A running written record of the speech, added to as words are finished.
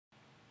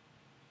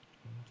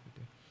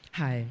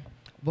Hi,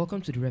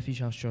 welcome to the Refuge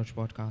House Church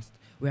podcast.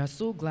 We are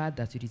so glad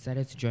that you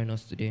decided to join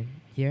us today.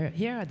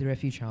 Here at the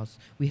Refuge House,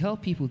 we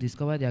help people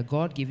discover their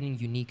God-given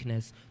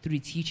uniqueness through the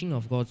teaching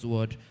of God's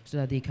Word so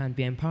that they can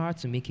be empowered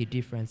to make a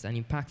difference and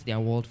impact their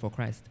world for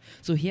Christ.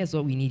 So here's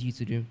what we need you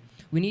to do.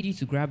 We need you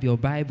to grab your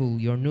Bible,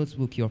 your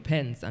notebook, your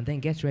pens, and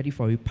then get ready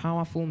for a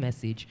powerful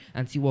message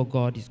and see what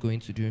God is going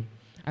to do.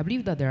 I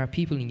believe that there are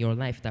people in your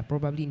life that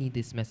probably need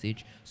this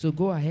message, so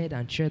go ahead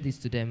and share this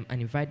to them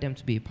and invite them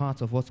to be a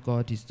part of what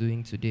God is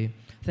doing today.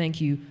 Thank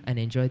you and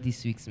enjoy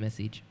this week's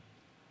message.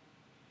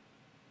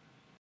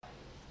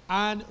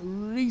 And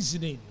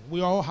reasoning,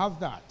 we all have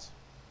that.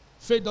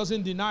 Faith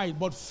doesn't deny it,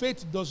 but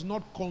faith does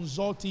not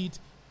consult it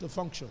to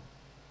function.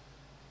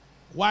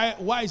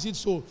 Why is it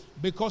so?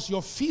 Because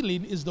your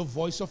feeling is the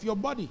voice of your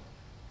body.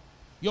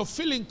 Your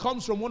feeling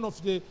comes from one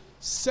of the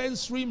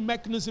sensory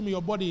mechanisms in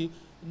your body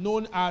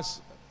known as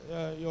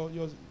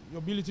your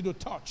ability to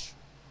touch.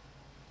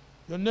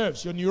 Your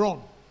nerves, your neuron.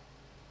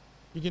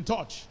 You can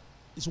touch.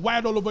 It's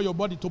wired all over your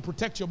body to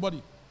protect your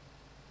body.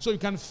 So you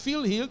can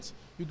feel heat,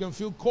 you can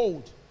feel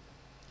cold.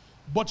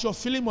 But your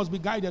feeling must be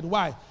guided.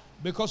 Why?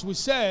 Because we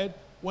said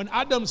when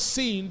Adam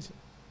sinned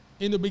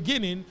in the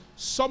beginning,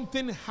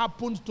 something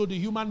happened to the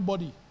human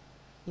body,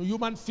 the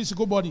human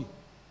physical body.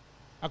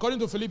 According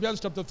to Philippians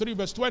chapter 3,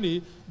 verse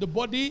 20, the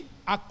body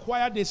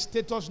acquired a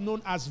status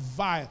known as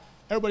vile.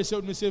 Everybody say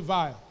with me, say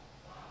vile.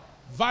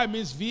 Vile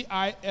means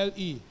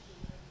V-I-L-E.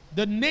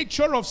 The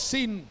nature of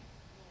sin,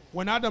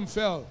 when Adam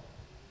fell,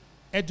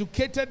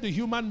 educated the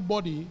human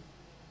body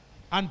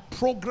and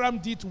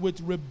programmed it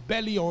with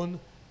rebellion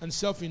and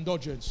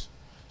self-indulgence.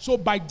 So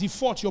by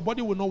default, your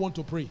body will not want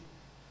to pray.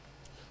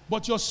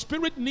 But your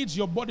spirit needs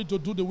your body to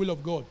do the will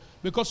of God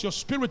because your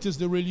spirit is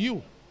the real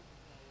you.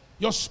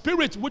 Your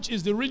spirit, which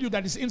is the real you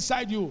that is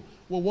inside you,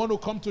 will want to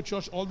come to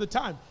church all the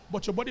time.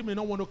 But your body may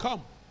not want to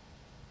come.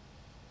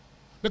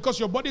 Because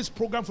your body is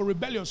programmed for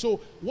rebellion. So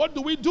what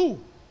do?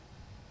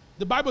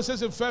 The Bible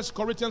says in 1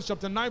 Corinthians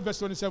chapter 9, verse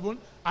 27,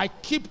 I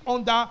keep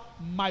under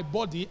my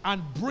body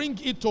and bring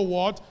it to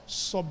what?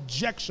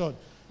 Subjection.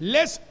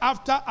 Lest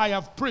after I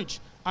have preached,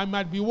 I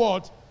might be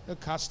what? A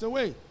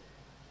castaway.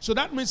 So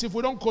that means if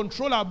we don't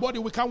control our body,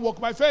 we can't walk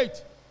by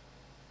faith.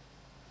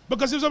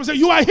 Because if someone says,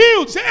 you are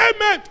healed, say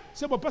amen.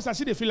 Say, but pastor, I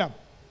see the film.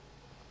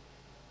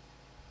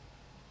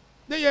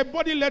 Then you're a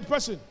body-led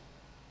person.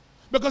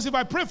 Because if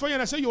I pray for you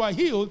and I say you are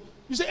healed,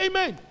 you say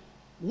amen.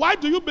 Why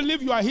do you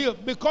believe you are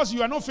healed? Because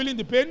you are not feeling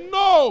the pain?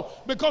 No,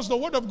 because the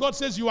word of God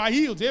says you are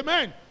healed.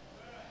 Amen.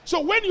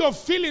 So when your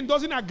feeling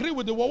doesn't agree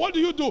with the word, what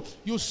do?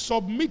 You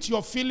submit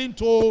your feeling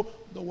to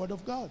the word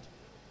of God.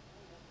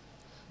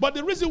 But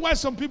the reason why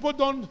some people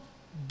don't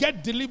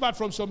get delivered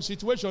from some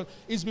situation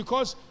is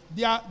because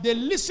they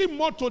listen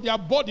more to their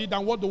body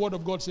than what the word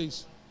of God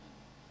says.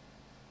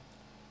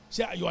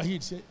 Say you are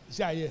healed.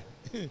 Say I hear.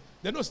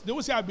 They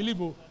won't say I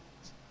believe. Oh.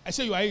 I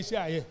say you are healed. Say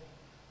I hear.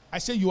 I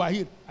say you are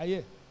healed. I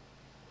hear.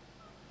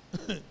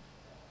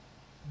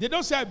 They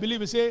don't say I believe.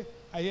 They say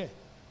I hear.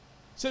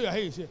 Say you are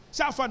healed.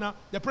 Say how far now?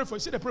 They pray for you.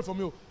 Say they pray for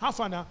me. How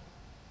far now?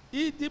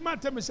 The man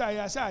tell me say I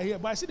hear. I say I hear.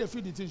 But I see they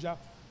feel the things.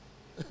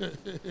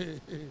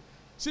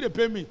 See they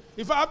pay me.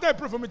 If after I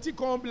pray for me, thing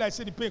can't be like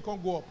say the pain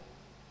can't go up.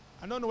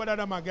 I don't know whether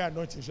that man get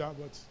anointing,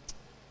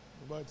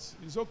 but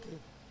it's okay.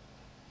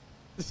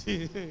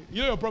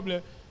 You know your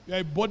problem? You're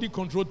a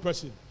body-controlled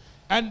person.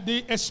 And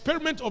the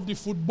experiment of the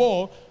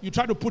football, you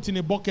try to put in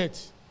a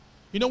bucket.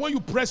 You know, when you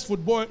press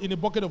football in a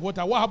bucket of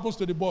water, what happens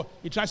to the ball?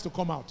 It tries to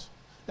come out.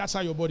 That's how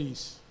your body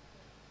is.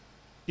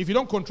 If you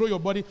don't control your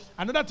body,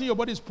 another thing your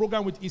body is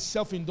programmed with is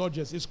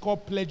self-indulgence. It's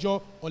called pleasure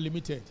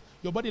unlimited.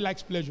 Your body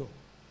likes pleasure.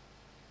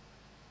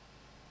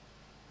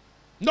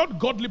 Not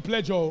godly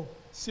pleasure,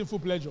 sinful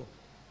pleasure.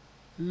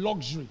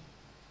 Luxury.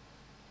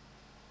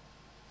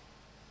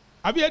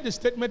 Have you heard the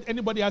statement,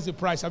 anybody has a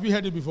price? Have you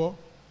heard it before?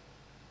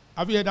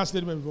 Have you heard that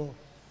statement before?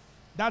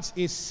 That's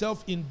a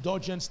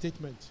self-indulgent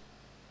statement.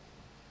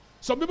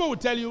 Some people will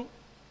tell you,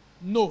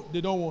 no,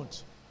 they don't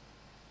want.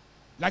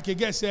 Like a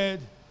guy said,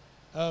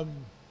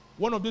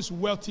 one of these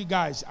wealthy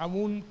guys, I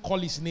won't call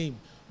his name,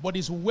 but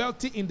he's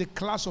wealthy in the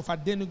class of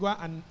Adenigua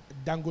and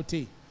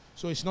Dangote.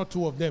 So it's not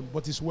two of them,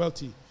 but he's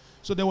wealthy.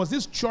 So there was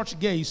this church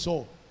girl he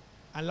saw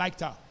and liked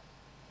her.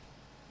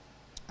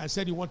 And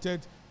said he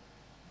wanted,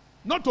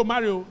 not to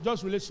marry,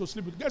 just relate to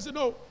sleep with. The guy said,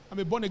 no, I'm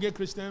a born-again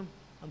Christian.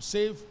 I'm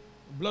saved.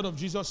 The blood of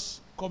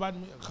Jesus covered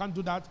me. I can't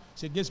do that.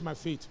 It's against my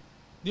faith.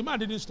 The man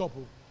didn't stop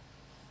her.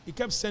 He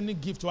kept sending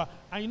gifts to her.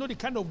 And you know the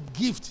kind of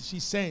gift she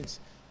sends?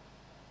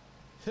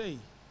 Hey,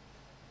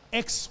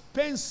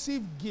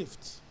 expensive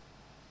gift.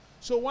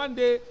 So one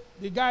day,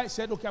 the guy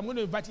said, okay, I'm going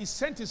to invite. He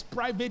sent his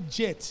private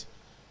jet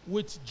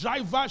with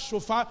driver,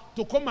 chauffeur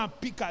to come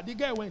and pick her. The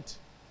guy went.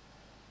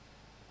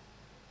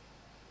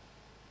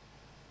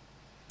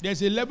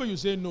 There's a level you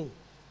say no.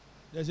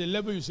 There's a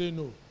level you say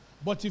no.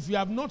 But if you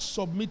have not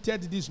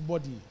submitted this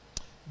body,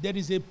 there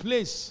is a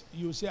place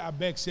you say, I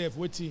beg, self,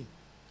 waiting.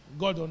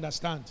 God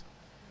understand.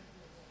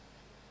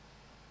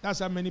 That's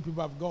how many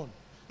people have gone.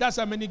 That's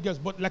how many girls.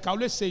 But like I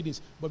always say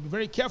this, but be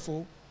very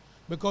careful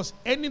Because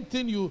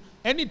anytime you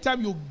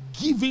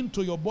give in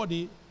to your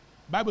body,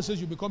 Bible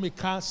says you become a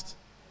cast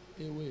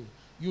away.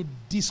 You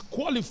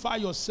disqualify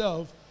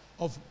yourself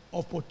of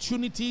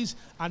opportunities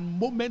and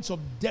moments of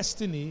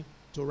destiny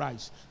to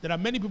rise. There are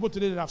many people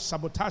today that have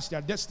sabotaged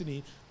their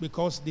destiny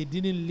because they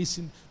didn't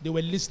listen. They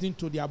were listening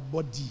to their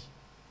body.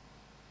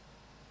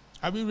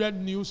 Have you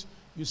read news?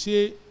 You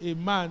see a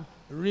man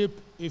rape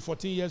a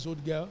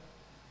 14-year-old girl.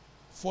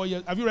 4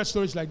 years. Have you read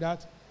stories like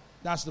that?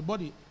 That's the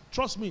body.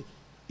 Trust me,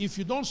 if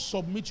you don't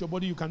submit your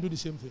body, you can do the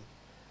same thing.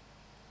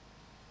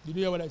 Did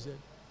you hear what I said?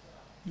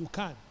 You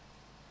can.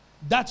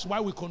 That's why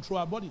we control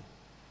our body.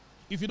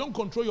 If you don't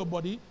control your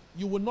body,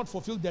 you will not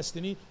fulfill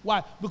destiny.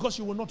 Why? Because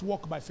you will not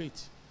walk by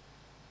faith.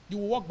 You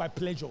will walk by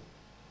pleasure.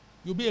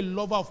 You'll be a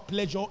lover of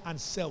pleasure and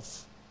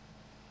self.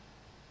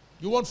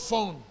 You want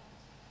fun.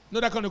 No,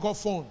 that kind of call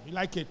fun. You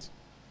like it.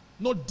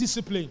 No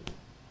discipline.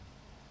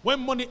 When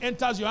money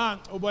enters your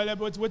hand, oh boy,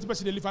 wait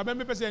person they live. I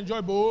remember person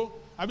enjoy bo.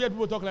 Have you heard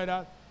people talk like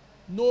that?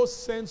 No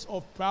sense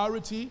of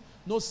priority,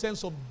 no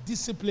sense of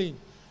discipline.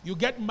 You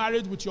get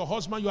married with your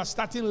husband, you are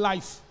starting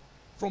life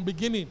from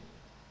beginning.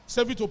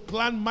 Serve you to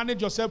plan,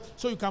 manage yourself,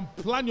 so you can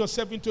plan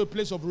yourself into a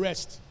place of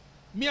rest.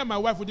 Me and my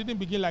wife, we didn't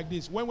begin like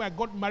this. When I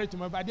got married to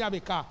my wife, I didn't have a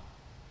car.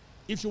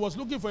 If she was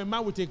looking for a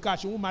man with a car,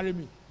 she won't marry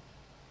me.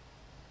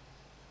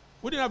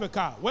 We didn't have a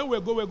car. When we're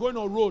going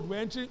on road, we're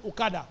entering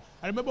Okada.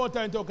 I remember one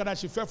time into Okada,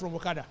 she fell from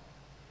Okada.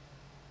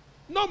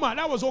 No, man,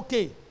 that was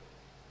okay.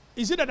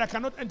 Is it that I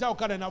cannot enter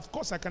Okada? And of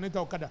course I can enter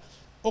Okada.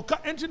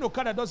 Entering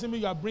Okada doesn't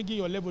mean you are bringing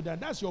your level down.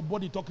 That's your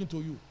body talking to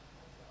you.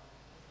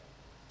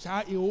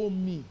 Child, he owe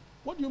me.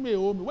 What do you mean, he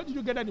owe me? Where did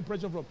you get that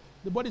impression from?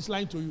 The body is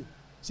lying to you.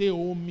 Say, he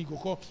owe me.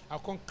 I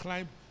can't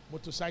climb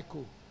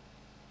motorcycle.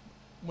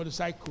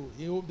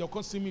 They'll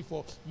come see me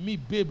for me,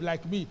 babe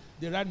like me.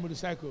 They ride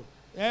motorcycle.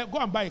 Go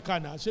and buy a car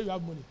now. Say you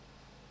have money.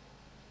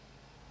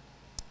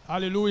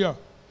 Hallelujah.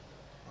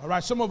 All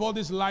right, some of all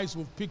these lies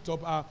we've picked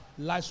up are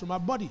lies from our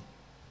body.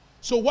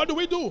 So what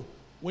do?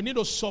 We need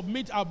to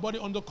submit our body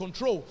under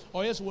control,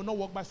 or else we will not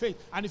walk by faith.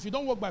 And if you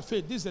don't walk by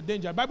faith, this is the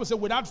danger. The Bible says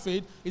without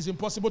faith, it's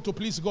impossible to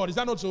please God. Is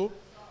that not so?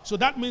 So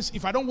that means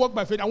if I don't walk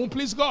by faith, I won't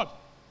please God.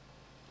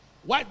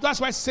 Why? That's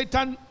why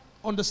Satan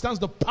understands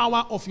the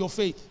power of your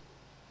faith.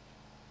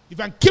 If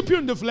I keep you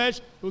in the flesh,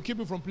 it will keep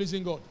you from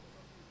pleasing God.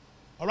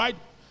 All right?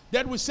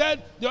 Then we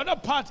said the other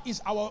part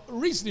is our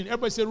reasoning.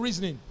 Everybody say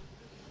reasoning.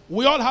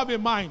 We all have a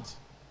mind.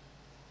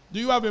 Do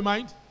you have a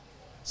mind?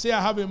 Say,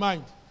 I have a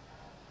mind.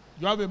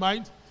 You have a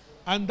mind?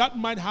 And that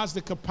mind has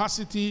the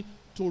capacity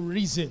to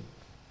reason.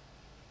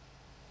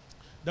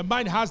 The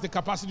mind has the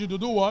capacity to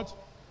do what?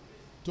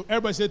 To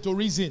everybody say to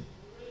reason.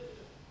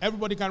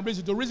 Everybody can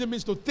reason. To reason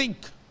means to think.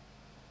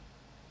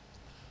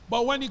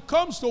 But when it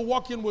comes to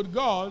walking with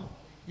God,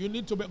 you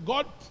need to be.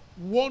 God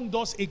warned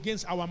us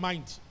against our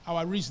mind,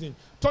 our reasoning.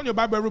 Turn your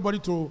Bible, everybody,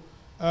 to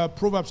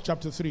Proverbs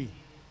chapter 3.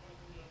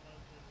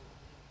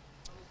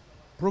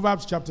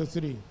 Proverbs chapter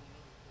 3.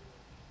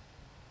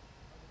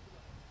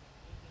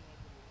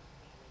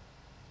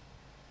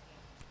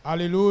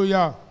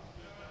 Hallelujah.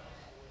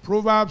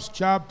 Proverbs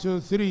chapter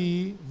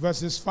 3,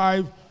 verses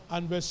 5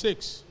 and verse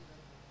 6.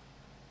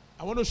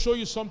 I want to show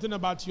you something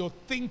about your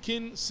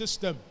thinking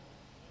system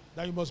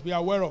that you must be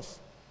aware of.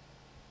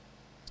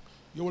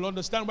 You will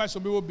understand why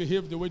some people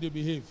behave the way they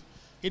behave.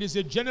 It is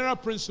a general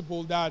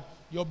principle that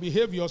your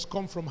behaviors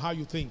come from how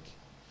you think.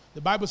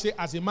 The Bible says,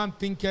 as a man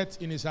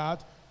thinketh in his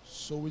heart,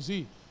 so is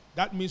he.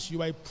 That means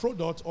you are a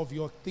product of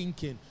your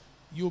thinking.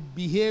 You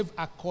behave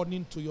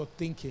according to your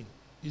thinking.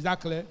 Is that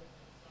clear?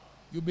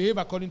 You behave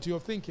according to your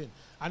thinking.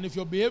 And if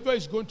your behavior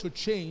is going to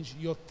change,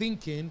 your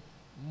thinking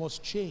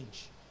must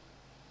change.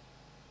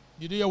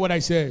 Did you hear what I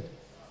said?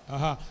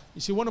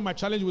 You see, one of my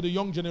challenges with the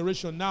young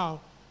generation now,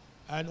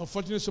 and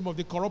unfortunately some of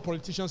the corrupt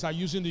politicians are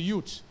using the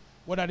youth.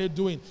 What are they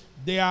doing?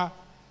 They are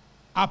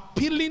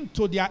appealing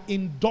to their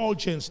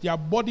indulgence, their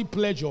body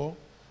pleasure,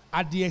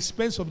 at the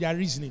expense of their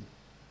reasoning.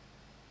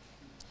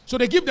 So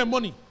they give them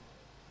money.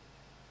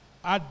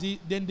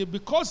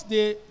 Because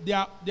they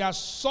are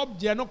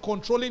not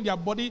controlling their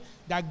body,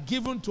 they are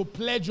given to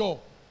pleasure.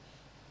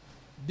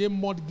 They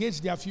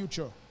mortgage their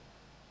future.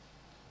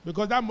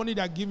 Because that money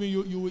they are giving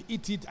you, you will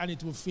eat it and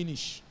it will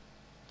finish.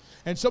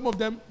 And some of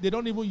them, they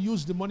don't even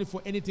use the money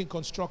for anything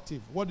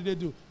constructive. What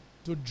do?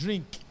 To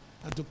drink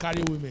and to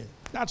carry women.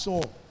 That's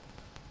all.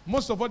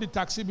 Most of all the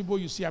taxi people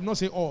you see, I'm not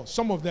saying all,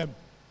 some of them,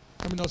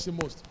 let me not say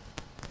most.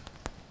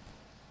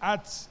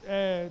 At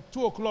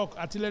 2 o'clock,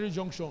 Artillery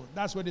Junction,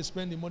 that's where they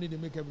spend the money they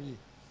make every day.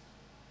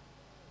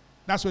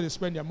 That's where they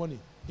spend their money,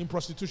 in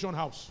prostitution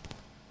house.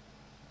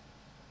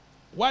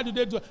 Why do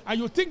they do it?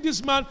 And you think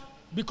this man,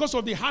 because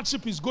of the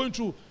hardship he's going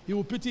through, he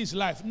will pity his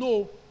life.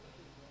 No.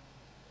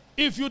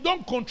 If you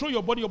don't control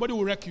your body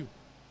will wreck you.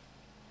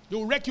 It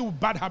will wreck you with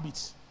bad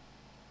habits.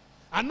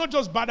 And not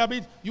just bad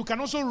habits, you can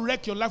also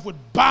wreck your life with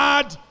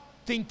bad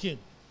thinking.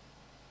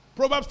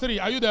 Proverbs 3,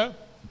 are you there?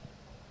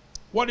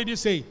 What did he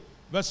say?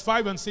 Verse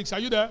 5 and 6, are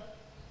you there?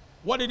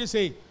 What did he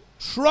say?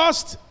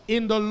 Trust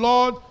in the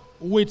Lord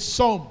with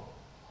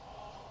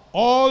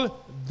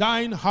all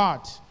thine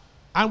heart.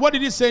 And what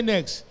did he say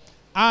next?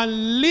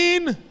 and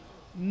lean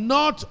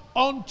not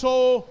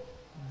unto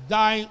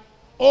thine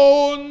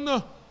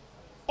own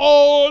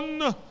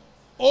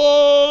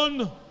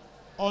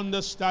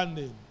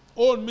understanding.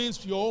 Own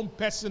means your own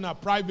personal,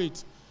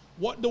 private.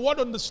 What the word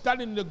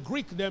understanding in the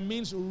Greek there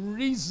means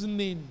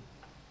reasoning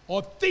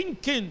or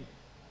thinking.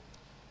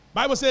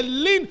 Bible says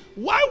lean.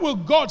 Why will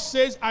God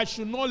say I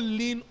should not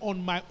lean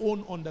on my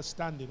own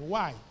understanding?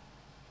 Why?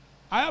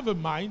 I have a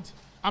mind.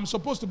 I'm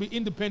supposed to be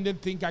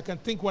independent thinker. I can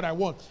think what I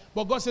want.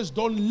 But God says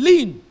don't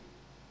lean.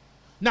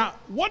 Now,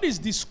 what is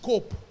the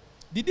scope?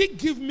 Did he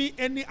give me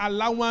any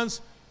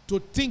allowance to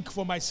think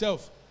for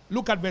myself?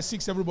 Look at verse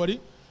 6, everybody.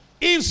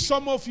 In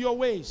some of your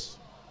ways.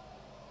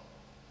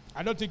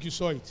 I don't think you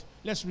saw it.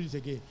 Let's read it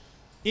again.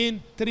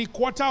 In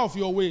 3/4 of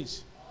your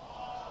ways.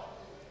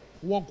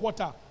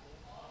 1/4.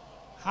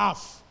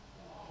 Half.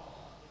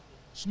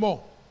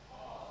 Small.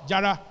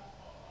 Jara.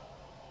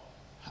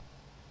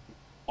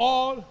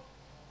 All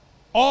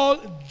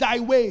thy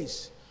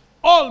ways.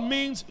 All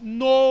means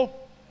no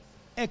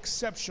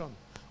exception.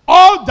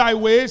 All thy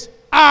ways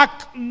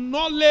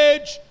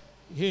acknowledge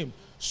him.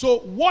 So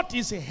what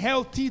is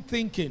healthy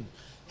thinking?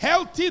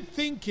 Healthy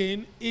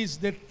thinking is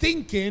the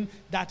thinking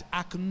that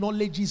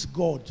acknowledges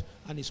God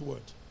and his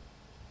word.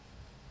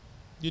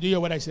 Did you hear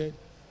what I said?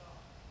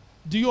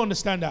 Do you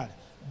understand that?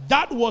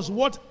 That was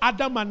what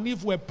Adam and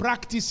Eve were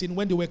practicing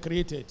when they were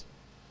created.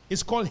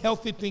 It's called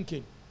healthy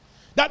thinking.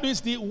 That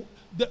means the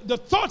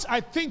thoughts I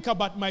think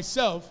about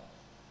myself,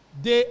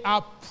 they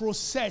are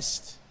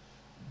processed.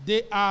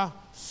 They are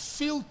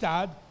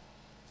filtered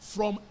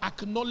from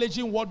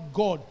acknowledging what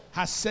God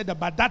has said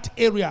about that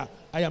area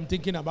I am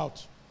thinking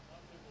about.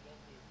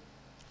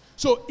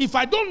 So if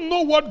I don't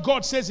know what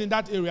God says in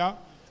that area,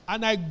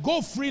 and I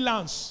go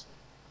freelance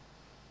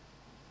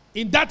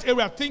in that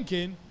area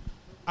thinking,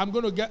 I'm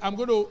going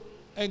to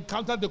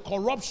encounter the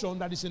corruption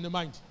that is in the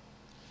mind.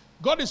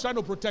 God is trying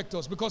to protect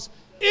us, because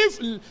if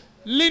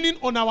leaning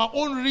on our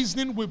own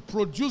reasoning will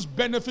produce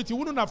benefit, he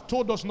wouldn't have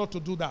told us not to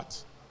do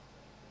that.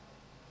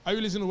 Are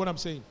you listening to what I'm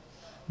saying?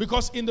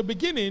 Because in the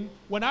beginning,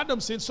 when Adam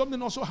sinned,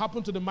 something also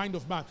happened to the mind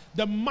of man.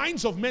 The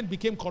minds of men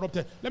became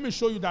corrupted. Let me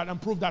show you that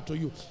and prove that to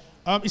you.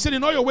 He said,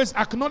 in all your ways,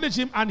 acknowledge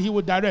him and he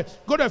will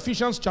direct. Go to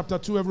Ephesians chapter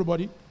 2,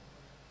 everybody.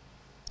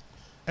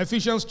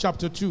 Ephesians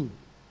chapter 2.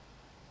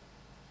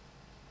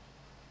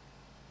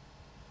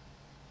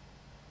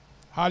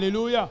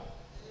 Hallelujah.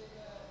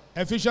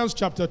 Ephesians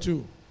chapter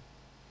 2.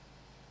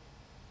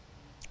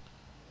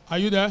 Are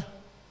you there?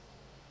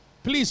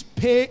 Please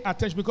pay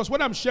attention, because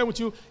what I'm sharing with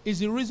you is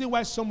the reason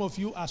why some of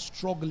you are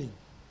struggling.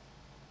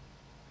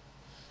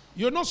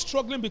 You're not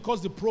struggling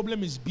because the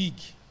problem is big.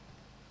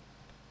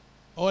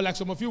 Or like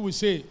some of you will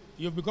say,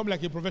 you've become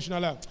like a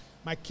professional.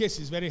 My case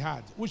is very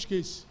hard. Which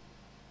case?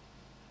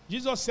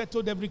 Jesus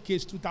settled every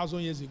case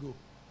 2,000 years ago.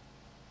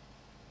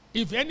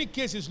 If any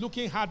case is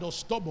looking hard or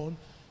stubborn,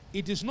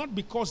 it is not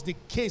because the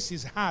case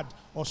is hard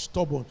or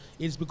stubborn.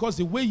 It's because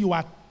the way you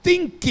are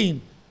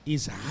thinking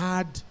is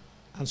hard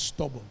and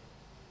stubborn.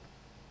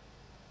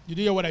 Did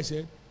you hear what I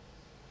said?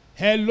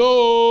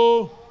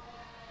 Hello.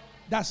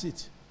 That's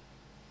it.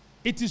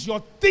 It is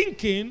your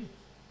thinking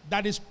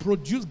that is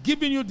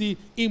giving you the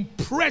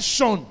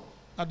impression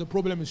that the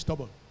problem is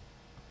stubborn.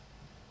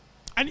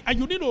 And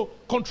you need to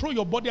control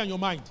your body and your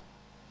mind.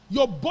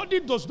 Your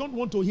body does not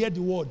want to hear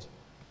the word.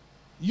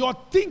 Your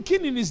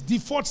thinking in its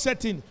default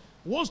setting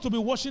wants to be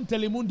watching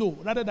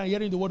Telemundo rather than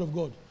hearing the word of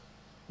God.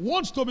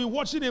 Wants to be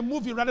watching a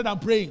movie rather than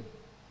praying.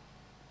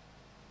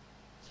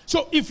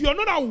 So if you're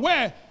not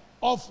aware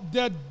of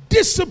the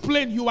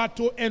discipline you are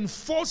to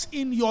enforce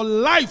in your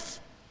life,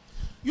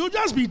 you'll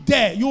just be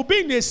there. You'll be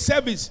in a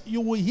service.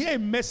 You will hear a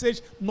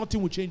message.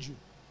 Nothing will change you.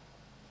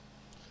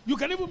 You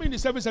can even be in the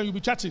service and you'll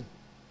be chatting.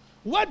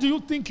 Why do you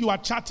think you are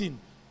chatting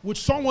with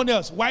someone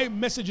else? Why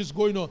message is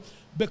going on?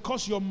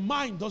 Because your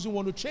mind doesn't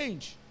want to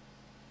change.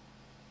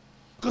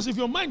 Because if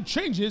your mind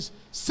changes,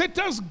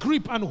 Satan's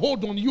grip and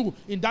hold on you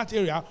in that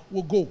area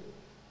will go.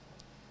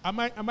 Am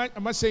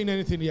I saying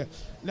anything here?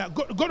 Now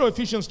go to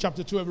Ephesians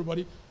chapter 2,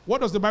 everybody.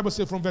 What does the Bible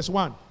say from verse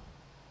 1?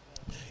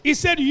 He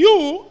said,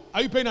 you,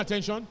 are you paying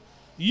attention?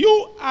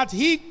 You at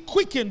he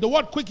quickened. The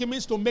word quicken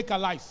means to make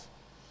alive.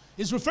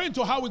 It's referring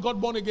to how we got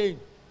born again.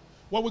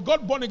 When we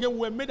got born again, we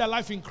were made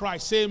alive in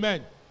Christ. Say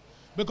amen.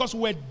 Because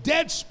we're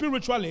dead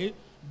spiritually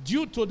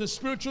due to the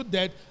spiritual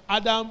death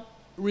Adam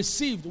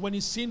received when he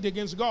sinned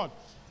against God.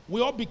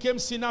 We all became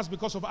sinners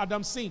because of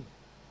Adam's sin.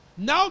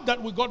 Now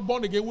that we got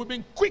born again, we've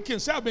been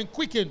quickened. Say, I've been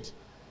quickened.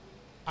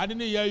 I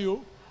didn't hear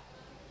you.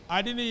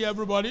 I didn't hear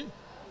everybody.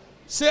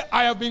 Say,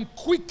 I have been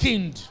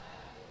quickened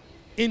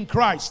in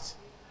Christ.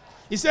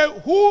 He said,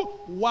 who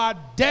were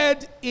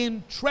dead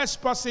in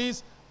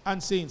trespasses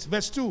and sins.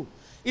 Verse 2.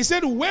 He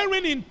said,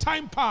 wherein in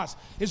time past.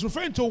 He's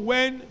referring to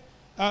when,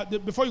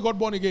 before you got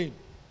born again.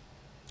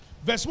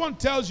 Verse 1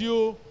 tells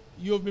you,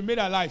 you've been made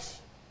alive.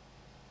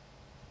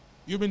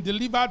 You've been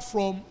delivered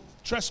from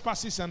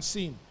trespasses and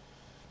sin.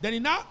 Then he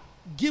now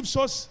gives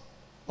us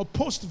a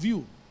post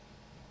view.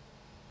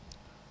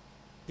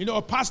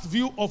 A past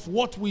view of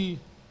what we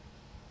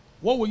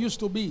used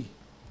to be.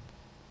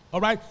 All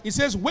right? It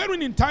says,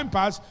 wherein in time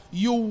past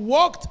you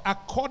walked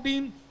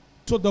according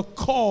to the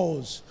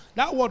cause.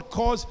 That word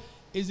cause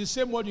is the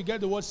same word you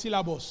get the word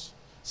syllabus.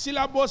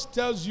 Syllabus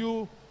tells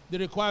you the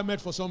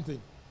requirement for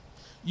something.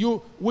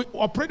 We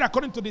operate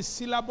according to the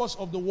syllabus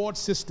of the word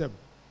system.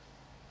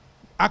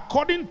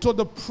 According to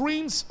the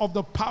prince of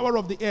the power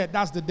of the air,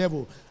 that's the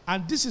devil.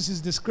 And this is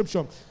his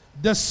description.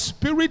 The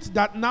spirit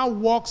that now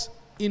walks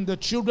in the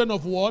children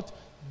of what?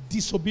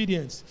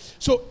 Disobedience.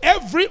 So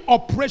every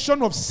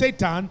operation of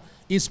Satan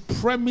is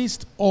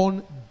premised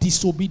on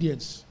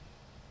disobedience.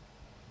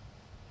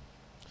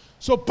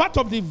 So part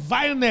of the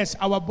vileness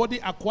our body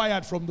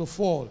acquired from the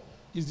fall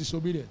is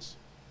disobedience.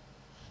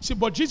 See,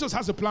 but Jesus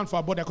has a plan for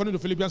our body according to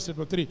Philippians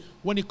chapter 3.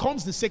 When he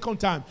comes the second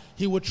time,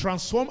 he will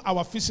transform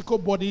our physical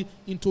body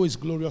into his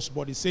glorious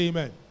body. Say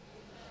amen. Amen.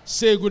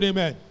 Say good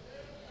amen. Amen.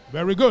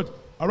 Very good.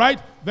 All right.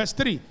 Verse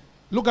 3.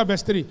 Look at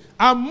verse 3.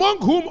 Among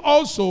whom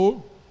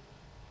also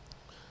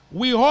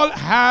we all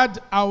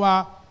had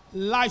our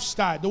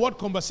lifestyle. The word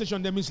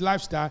conversation there means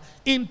lifestyle.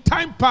 In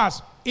time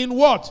past. In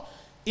what?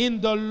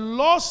 In the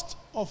lust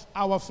of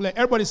our flesh.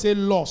 Everybody say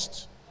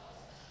lust.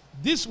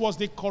 This was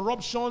the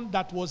corruption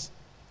that was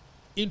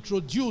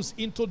introduced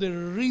into the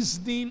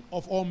reasoning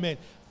of all men.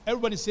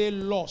 Everybody say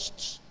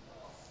lust.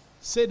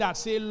 Say that.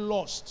 Say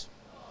lust.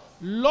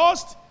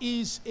 Lust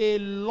is a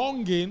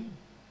longing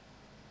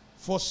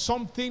for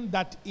something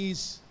that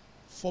is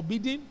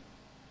forbidden,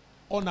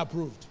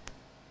 unapproved.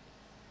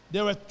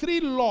 There were 3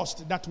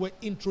 lusts that were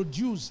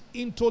introduced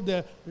into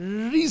the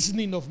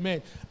reasoning of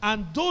men.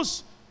 And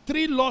those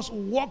 3 lusts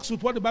works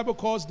with what the Bible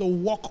calls the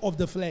walk of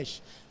the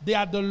flesh. They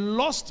are the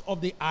lust of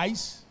the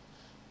eyes,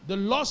 the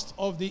lust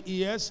of the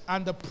ears,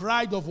 and the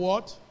pride of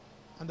what?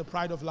 And the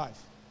pride of life.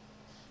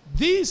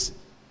 These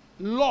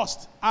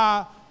lusts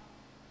are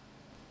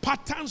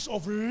patterns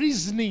of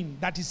reasoning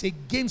that is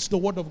against the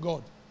word of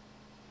God.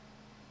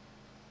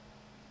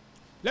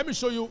 Let me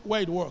show you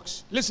where it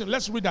works. Listen,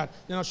 let's read that,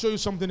 then I'll show you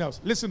something else.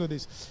 Listen to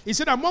this. He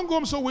said, among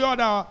whom so we had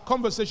our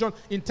conversation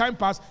in time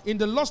past, in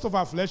the lust of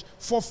our flesh,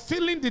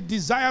 fulfilling the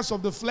desires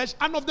of the flesh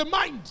and of the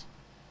mind.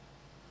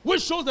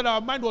 Which shows that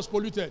our mind was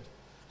polluted.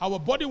 Our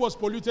body was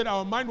polluted,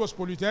 our mind was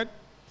polluted,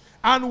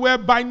 and we're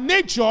by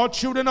nature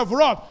children of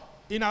wrath.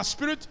 In our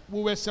spirit,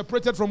 we were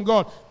separated from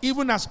God,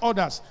 even as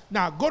others.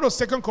 Now, go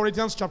to 2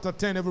 Corinthians chapter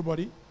 10,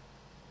 everybody.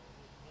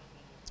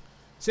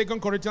 2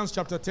 Corinthians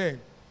chapter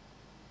 10.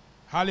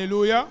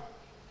 Hallelujah.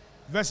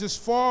 Verses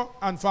 4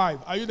 and 5.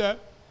 Are you there?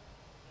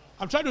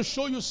 I'm trying to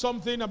show you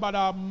something about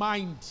our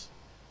mind.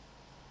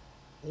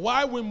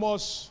 Why we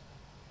must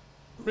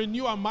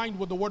renew our mind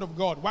with the word of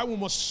God. Why we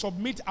must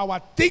submit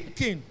our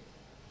thinking.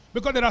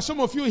 Because there are some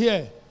of you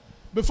here,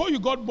 before you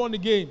got born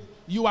again,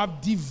 you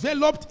have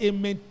developed a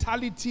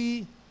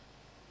mentality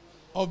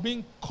of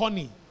being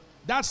cunning.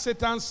 That's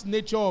Satan's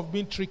nature of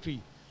being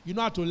trickery. You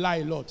know how to lie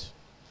a lot.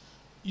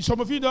 Some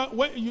of you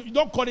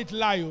don't call it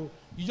lie.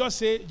 You just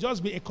say,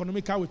 just be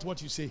economical with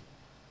what you say.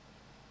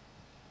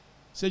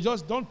 Say,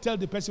 just don't tell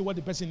the person what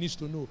the person needs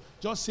to know.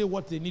 Just say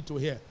what they need to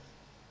hear.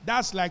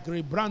 That's like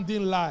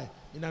rebranding lie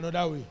in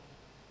another way.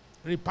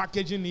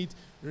 Repackaging it,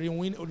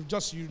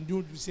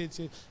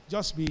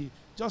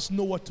 just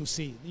know what to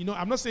say. You know,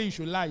 I'm not saying you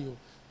should lie.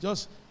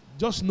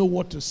 Just know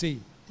what to say.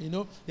 You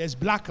know, there's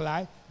black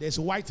lie, there's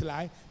white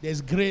lie,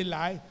 there's gray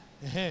lie.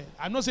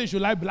 I'm not saying you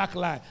should lie black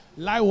lie,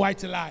 lie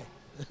white lie.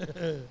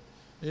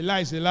 A lie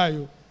is a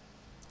lie.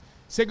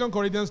 2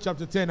 Corinthians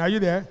chapter 10. Are you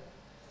there?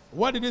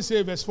 What did he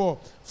say, verse 4?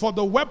 For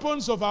the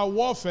weapons of our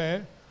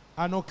warfare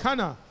are not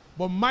carnal,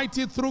 but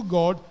mighty through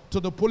God to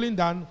the pulling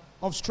down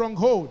of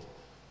stronghold.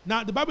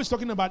 Now, the Bible is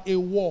talking about a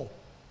war.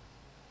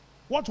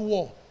 What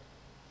war?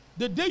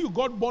 The day you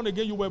got born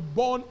again, you were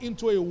born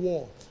into a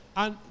war.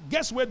 And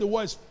guess where the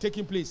war is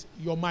taking place?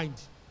 Your mind.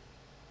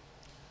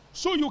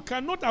 So you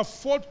cannot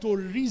afford to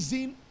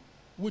reason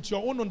with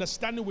your own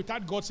understanding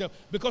without God's help.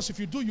 Because if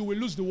you do, you will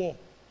lose the war.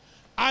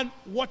 And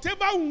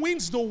whatever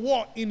wins the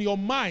war in your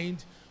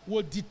mind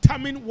will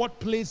determine what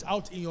plays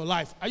out in your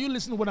life. Are you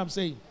listening to what I'm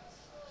saying?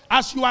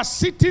 As you are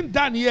sitting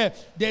down here,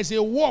 there's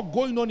a war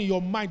going on in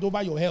your mind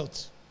over your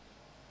health.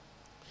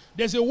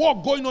 There's a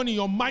war going on in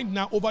your mind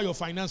now over your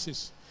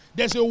finances.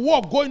 There's a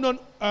war going on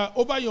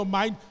over your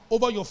mind,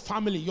 over your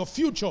family, your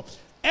future.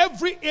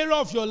 Every area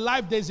of your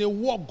life, there's a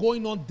war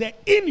going on there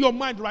in your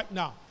mind right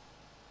now.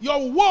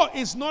 Your war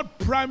is not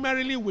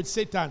primarily with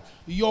Satan.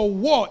 Your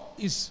war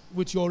is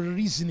with your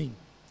reasoning.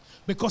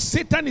 Because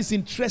Satan is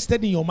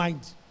interested in your mind.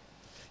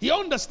 He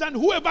understands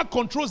whoever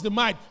controls the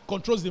mind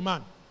controls the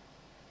man.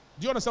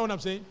 Do you understand what I'm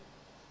saying?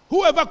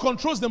 Whoever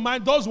controls the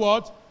mind does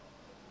what?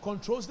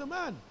 Controls the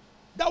man.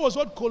 That was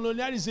what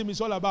colonialism is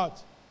all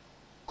about.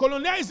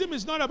 Colonialism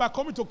is not about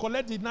coming to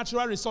collect the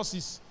natural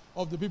resources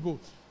of the people.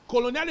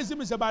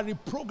 Colonialism is about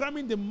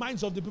reprogramming the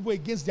minds of the people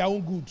against their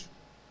own good.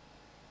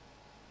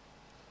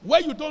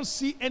 Where you don't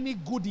see any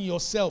good in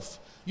yourself,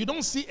 you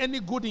don't see any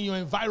good in your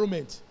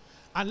environment.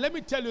 And let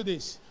me tell you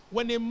this,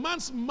 when a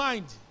man's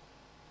mind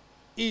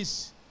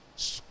is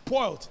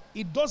spoiled,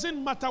 it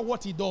doesn't matter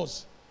what he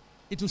does,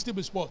 it will still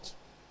be spoiled.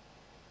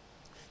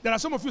 There are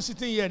some of you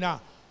sitting here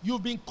now,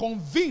 you've been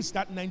convinced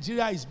that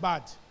Nigeria is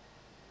bad.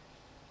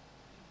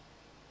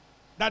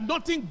 That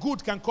nothing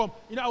good can come.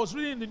 You know, I was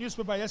reading in the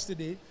newspaper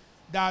yesterday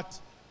that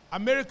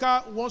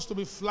America wants to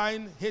be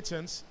flying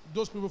Haitians,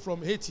 those people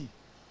from Haiti,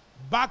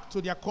 back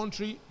to their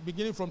country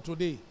beginning from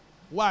today.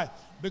 Why?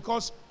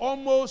 Because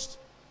almost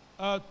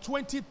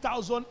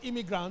 20,000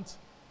 immigrants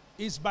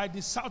is by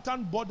the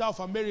southern border of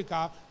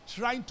America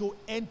trying to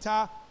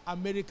enter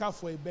America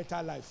for a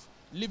better life.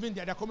 Living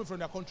there, they're coming from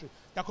their country.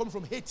 They're coming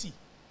from Haiti.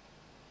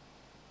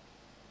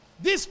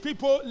 These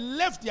people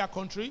left their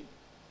country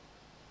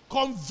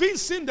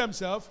convincing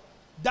themselves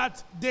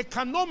that they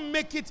cannot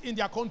make it in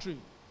their country.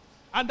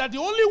 And that the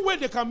only way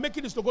they can make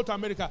it is to go to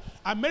America.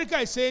 America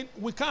is saying,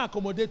 we can't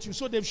accommodate you.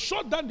 So they've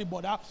shut down the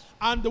border,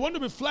 and they want to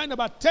be flying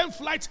about 10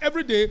 flights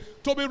every day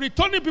to be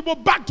returning people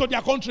back to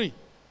their country.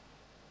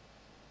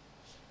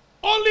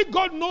 Only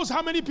God knows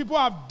how many people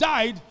have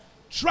died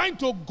trying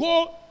to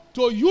go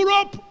to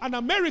Europe and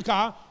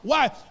America.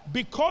 Why?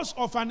 Because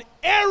of an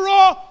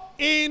error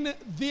in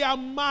their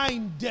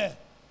mind.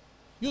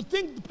 You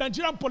think the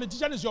Nigerian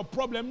politician is your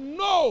problem?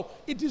 No,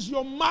 it is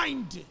your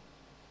mind.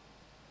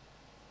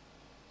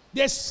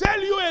 They sell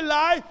you a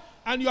lie,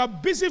 and you are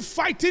busy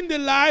fighting the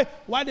lie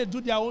while they do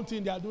their own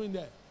thing they are doing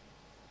there.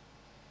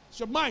 It's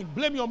your mind.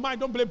 Blame your mind.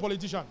 Don't blame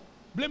politician.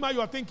 Blame how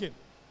you are thinking.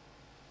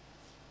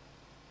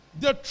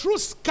 The true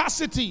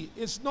scarcity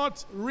is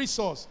not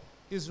resource,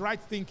 it's right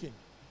thinking.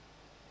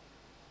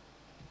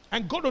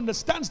 And God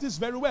understands this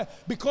very well,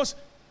 because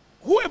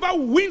whoever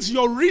wins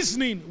your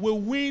reasoning will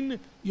win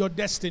your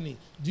destiny.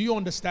 Do you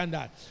understand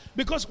that?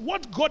 Because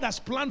what God has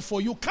planned for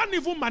you can't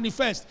even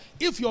manifest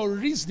if your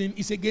reasoning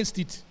is against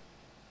it.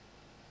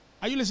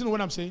 Are you listening to what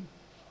I'm saying?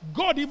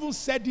 God even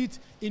said it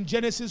in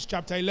Genesis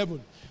chapter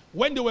 11.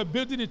 When they were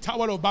building the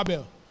Tower of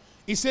Babel,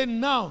 he said,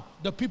 now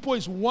the people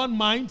is one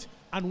mind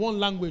and one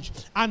language,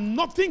 and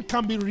nothing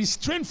can be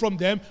restrained from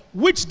them,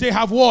 which they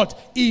have what?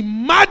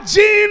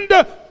 Imagined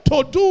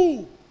to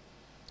do.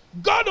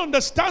 God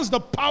understands the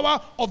power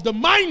of the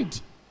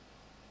mind.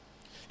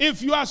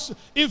 If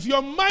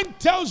your mind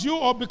tells you,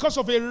 or because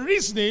of a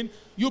reasoning,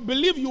 you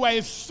believe you are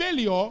a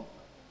failure,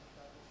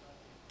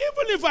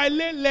 even if I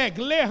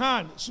lay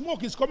hand,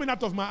 smoke is coming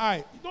out of my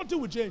eye,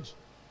 nothing will change.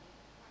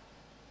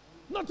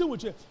 Nothing will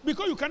change.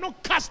 Because you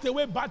cannot cast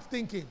away bad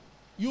thinking.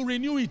 You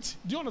renew it.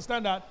 Do you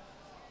understand that?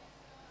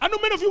 I know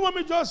many of you want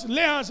me to just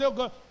lay hands and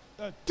say, oh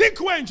God, think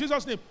where in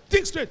Jesus' name.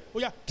 Think straight. Oh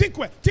yeah, think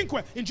where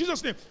in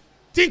Jesus' name.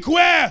 Think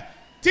where.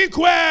 Think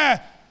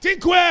where.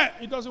 Think where.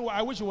 It doesn't work.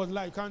 I wish it was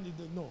like,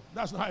 no,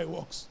 that's not how it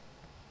works.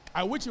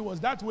 I wish it was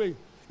that way.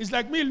 It's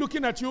like me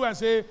looking at you and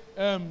say,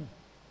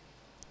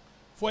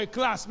 for a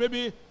class,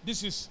 maybe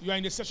you are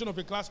in a session of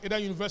a class, either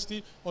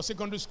university or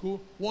secondary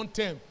school, one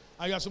term,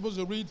 and you are supposed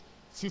to read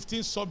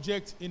 15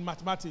 subjects in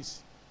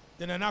mathematics.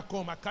 Then I now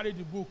come, I carry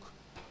the book,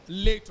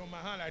 lay it on my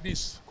hand like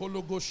this.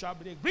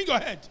 Bring your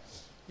head.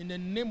 In the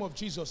name of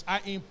Jesus, I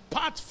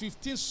impart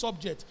 15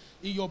 subjects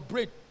in your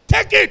brain.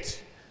 Take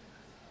it!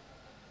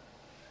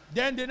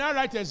 Then they now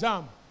write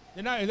exam.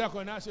 They now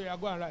say,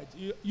 go and write.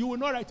 You will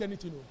not write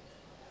anything. No.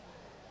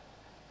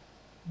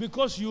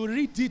 Because you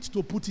read it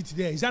to put it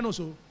there. Is that not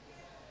so?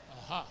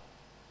 Aha.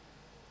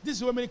 This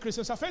is where many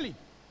Christians are failing.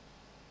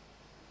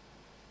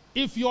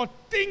 If you're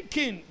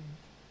thinking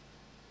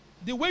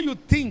the way you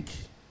think,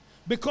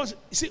 because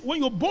see,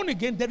 when you're born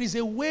again, there is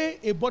a way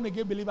a born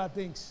again believer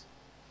thinks.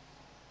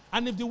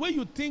 And if the way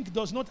you think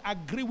does not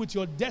agree with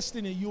your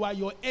destiny, you are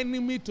your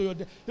enemy to your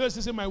destiny. You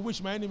say, my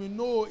wish, my enemy.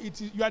 No,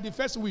 you are the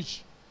first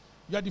wish.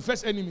 You are the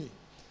first enemy.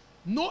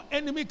 No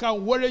enemy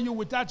can worry you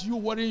without you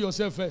worrying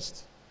yourself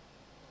first.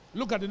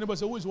 Look at the neighbor and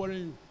say, who is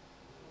worrying you?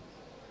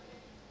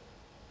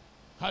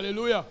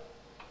 Hallelujah.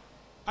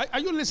 Are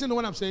you listening to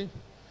what I'm saying?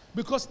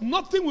 Because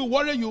nothing will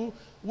worry you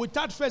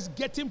without first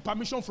getting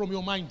permission from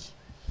your mind.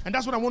 And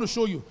that's what I want to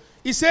show you.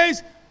 It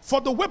says, for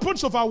the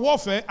weapons of our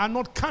warfare are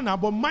not carnal,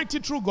 but mighty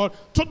through God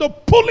to the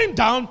pulling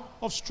down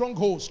of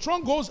strongholds.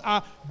 Strongholds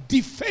are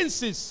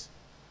defenses.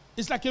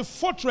 It's like a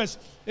fortress,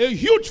 a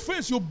huge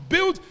fence you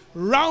build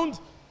around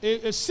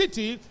a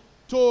city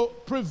to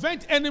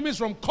prevent enemies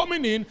from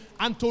coming in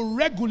and to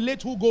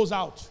regulate who goes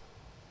out.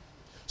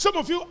 Some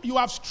of you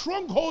have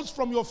strongholds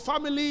from your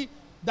family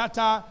that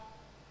are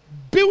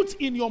built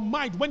in your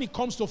mind when it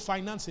comes to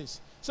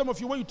finances. Some of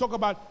you, when you talk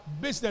about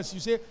business, you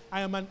say,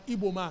 I am an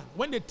Igbo man.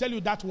 When they tell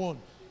you that one,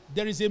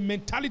 there is a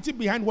mentality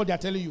behind what they are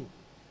telling you.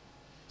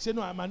 Say,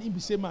 no, I'm an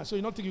Ibise man, so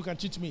you don't think you can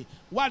cheat me.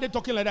 Why are they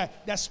talking like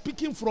that? They're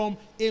speaking from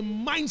a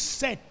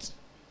mindset.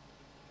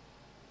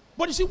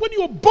 But you see, when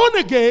you're born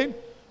again,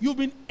 you've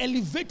been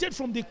elevated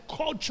from the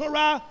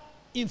cultural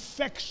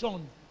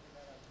infection.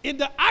 In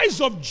the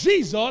eyes of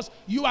Jesus,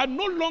 you are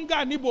no longer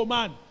an Igbo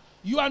man.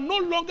 You are no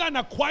longer an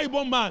Akwa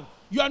Ibom man.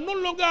 You are no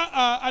longer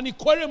an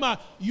Ikwere man.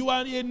 You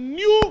are a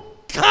new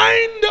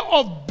kind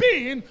of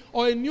being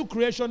or a new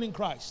creation in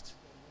Christ.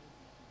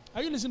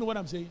 Are you listening to what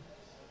I'm saying?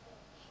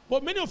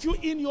 But many of you,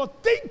 in your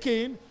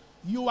thinking,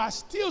 you are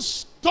still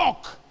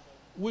stuck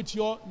with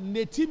your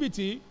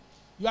nativity.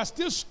 You are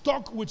still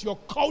stuck with your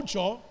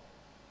culture.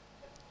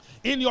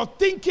 In your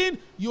thinking,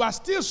 you are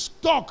still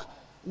stuck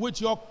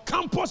with your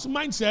campus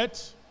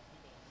mindset,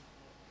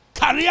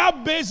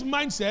 career-based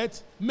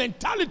mindset,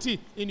 mentality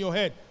in your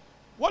head.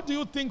 What do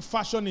you think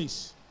fashion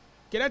is?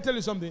 Can I tell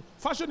you something?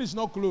 Fashion is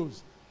not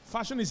clothes.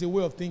 Fashion is a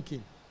way of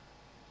thinking.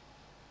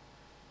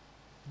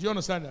 Do you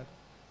understand that?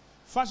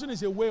 Fashion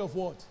is a way of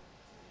what?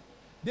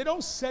 They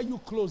don't sell you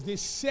clothes. They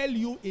sell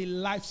you a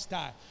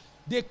lifestyle.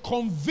 They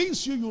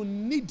convince you you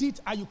need it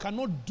and you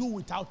cannot do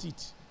without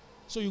it.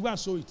 So you go and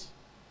sew it.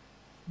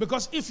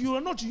 Because if you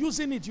are not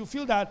using it, you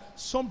feel that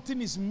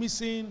something is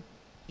missing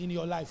in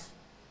your life.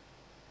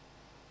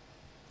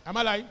 Am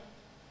I lying?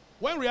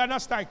 When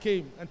Rihanna's style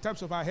came, in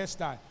terms of her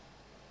hairstyle,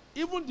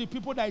 even the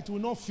people that it will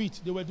not fit,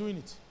 they were doing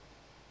it.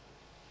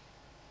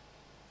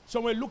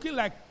 Some were looking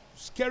like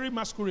scary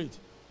masquerade.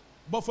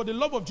 But for the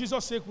love of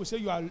Jesus' sake, we say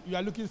you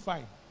are looking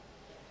fine.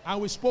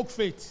 And we spoke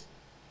faith.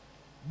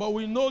 But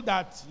we know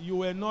that you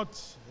were not.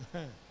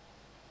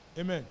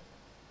 Amen.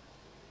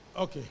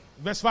 Okay.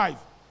 Verse 5.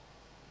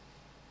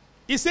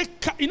 He said,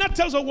 it not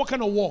tells us what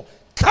kind of war.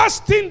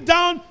 Casting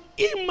down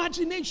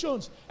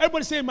imaginations.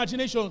 Everybody say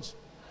imaginations.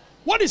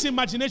 What is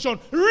imagination?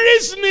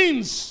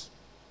 Reasonings.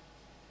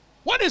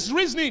 What is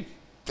reasoning?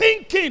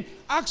 Thinking.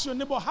 Ask your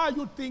neighbor, how are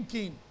you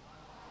thinking?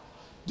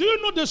 Do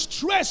you know the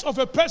stress of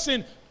a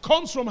person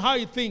comes from how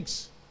he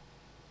thinks?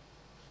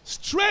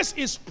 Stress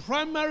is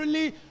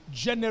primarily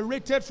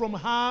generated from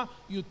how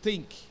you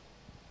think.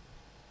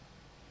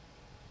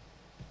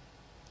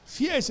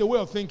 Fear is a way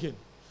of thinking.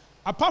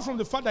 Apart from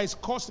the fact that it's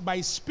caused by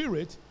a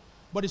spirit,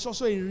 but it's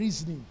also a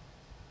reasoning.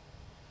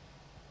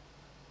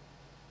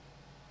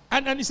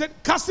 And he said,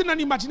 casting an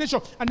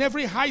imagination and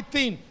every high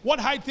thing. What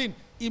high thing?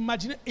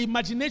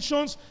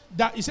 Imaginations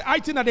that is a high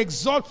thing that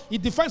exalts.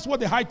 It defines what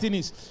the high thing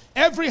is.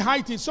 Every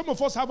high thing. Some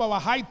of us have our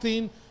high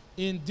thing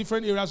in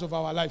different areas of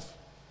our life.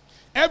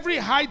 Every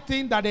high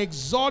thing that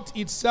exalts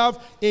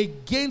itself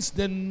against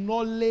the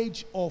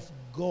knowledge of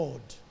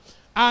God.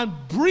 And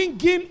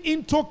bringing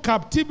into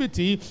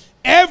captivity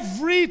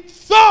every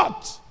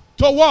thought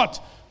to what?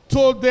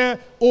 To the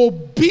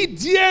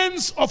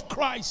obedience of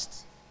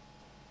Christ.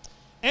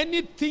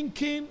 Any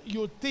thinking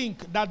you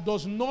think that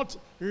does not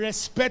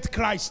respect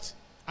Christ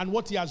and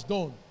what he has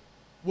done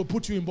will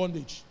put you in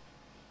bondage.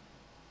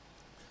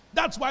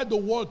 That's why the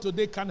world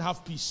today can't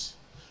have peace.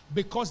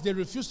 Because they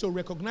refuse to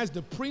recognize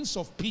the Prince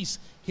of Peace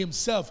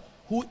himself,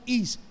 who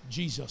is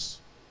Jesus.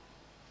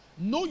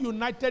 No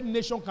united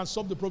nation can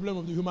solve the problem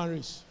of the human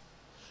race.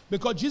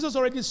 Because Jesus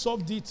already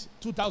solved it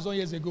 2,000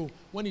 years ago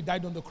when he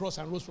died on the cross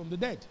and rose from the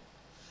dead.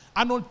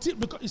 And until,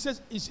 because he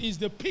says it's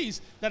the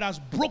peace that has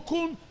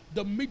broken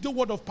the middle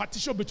word of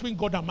partition between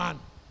God and man.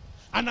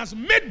 And has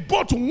made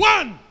both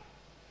one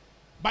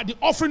by the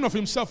offering of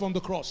himself on the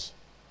cross.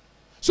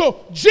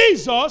 So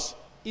Jesus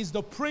is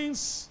the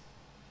Prince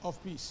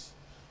of Peace.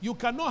 You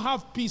cannot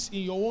have peace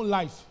in your own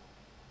life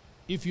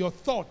if your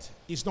thought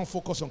is not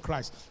focused on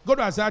Christ. Go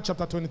to Isaiah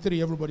chapter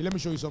 23, everybody. Let me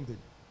show you something.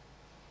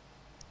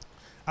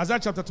 Isaiah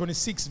chapter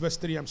 26, verse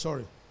 3. I'm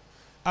sorry.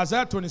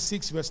 Isaiah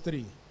 26, verse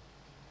 3.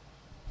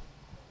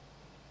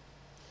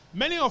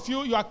 Many of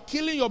you are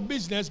killing your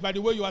business by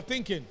the way you are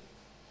thinking.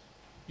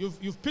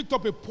 You've picked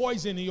up a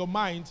poison in your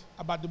mind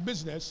about the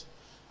business,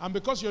 and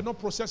because you're not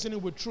processing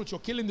it with truth, you're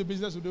killing the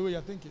business with the way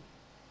you're thinking.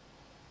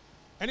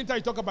 Anytime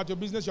you talk about your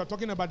business, you're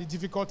talking about the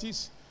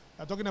difficulties,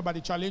 you're talking about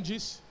the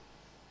challenges,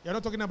 you're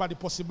not talking about the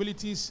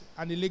possibilities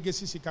and the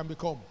legacies it can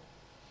become.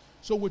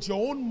 So with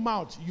your own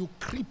mouth, you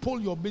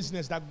cripple your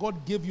business that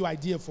God gave you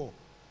idea for.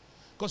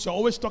 Because you're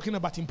always talking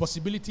about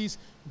impossibilities.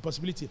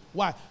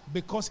 Why?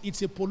 Because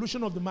it's a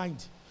pollution of the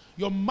mind.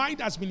 Your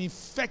mind has been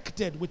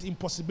infected with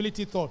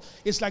impossibility thought.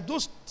 It's like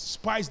those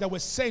spies that were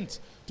sent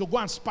to go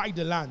and spy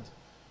the land.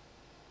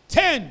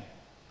 10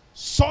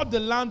 saw the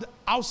land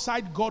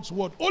outside God's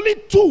word. Only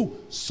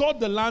 2 saw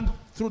the land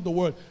through the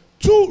word.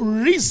 2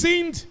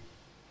 reasoned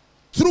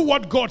through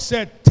what God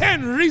said.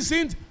 10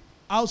 reasoned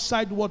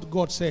outside what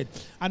God said.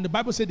 And the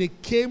Bible said they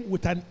came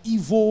with an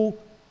evil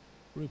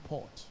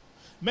report.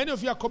 Many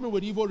of you are coming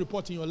with evil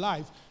report in your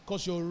life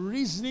because you're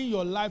reasoning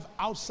your life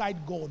outside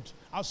God,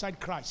 outside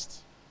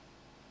Christ.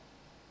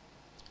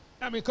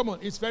 I mean, come on,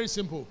 it's very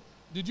simple.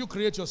 Did you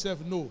create yourself?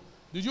 No.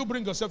 Did you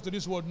bring yourself to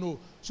this world? No.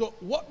 So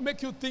what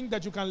makes you think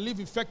that you can live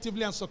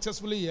effectively and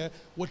successfully here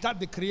without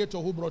the Creator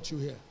who brought you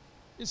here?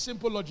 It's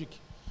simple logic.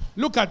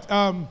 Look at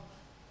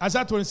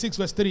Isaiah 26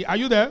 verse 3. Are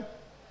you there?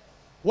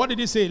 What did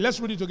he say? Let's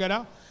read it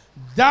together.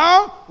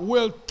 Thou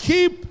wilt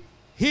keep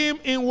him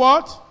in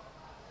what?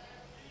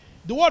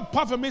 The word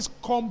perfect means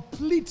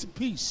complete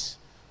peace.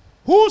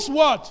 Whose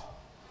what?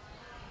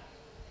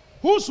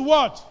 Whose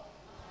what?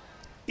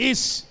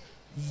 Is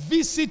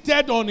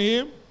visited on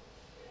him.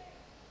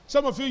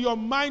 Some of you, your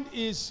mind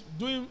is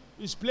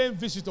playing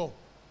visitor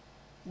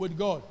with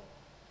God.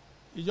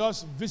 You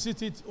just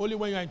visit it only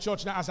when you're in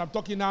church. Now, as I'm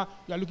talking now,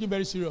 you are looking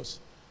very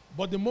serious.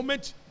 But the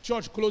moment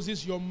church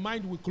closes, your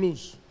mind will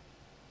close.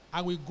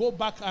 And we go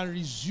back and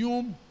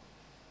resume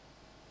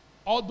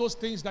all those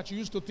things that you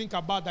used to think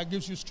about that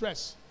gives you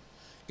stress.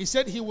 He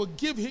said he will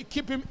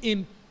keep him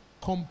in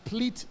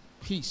complete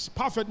peace.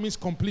 Perfect means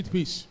complete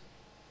peace.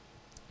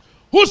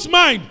 Whose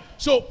mind?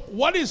 So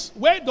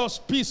where does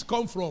peace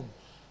come from?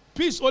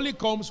 Peace only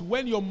comes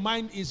when your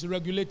mind is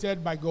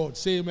regulated by God.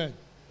 Say amen.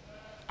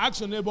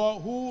 Ask your neighbor,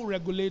 who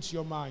regulates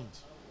your mind?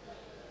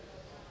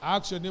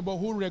 Ask your neighbor,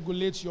 who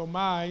regulates your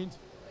mind?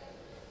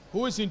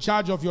 Who is in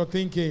charge of your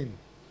thinking?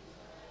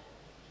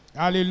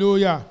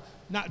 Hallelujah.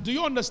 Now, do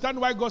you understand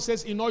why God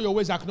says, in all your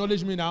ways,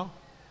 acknowledge me now?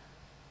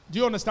 Do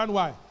you understand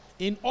why?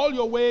 In all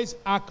your ways,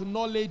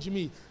 acknowledge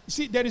me. You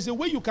see, there is a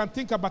way you can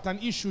think about an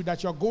issue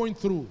that you're going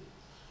through.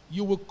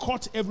 You will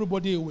cut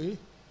everybody away.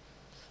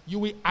 You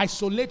will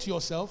isolate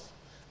yourself.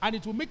 And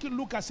it will make it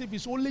look as if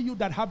it's only you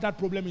that have that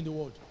problem in the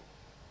world.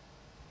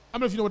 I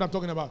don't know if you know what I'm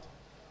talking about.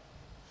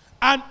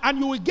 And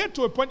you will get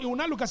to a point, it will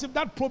not look as if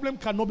that problem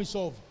cannot be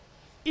solved.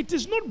 It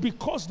is not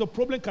because the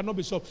problem cannot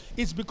be solved.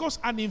 It's because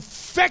an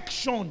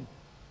infection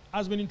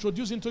has been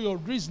introduced into your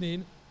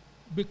reasoning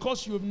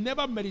because you've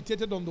never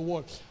meditated on the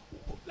word.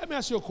 Let me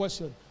ask you a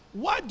question.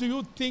 Why do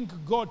you think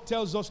God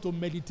tells us to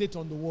meditate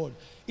on the word?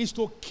 It's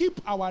to keep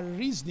our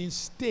reasoning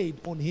stayed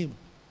on him.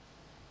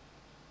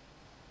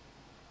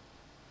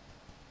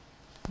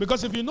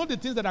 Because if you know the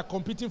things that are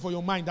competing for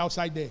your mind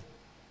outside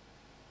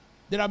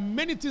there are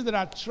many things that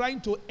are trying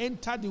to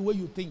enter the way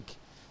you think.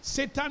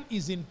 Satan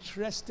is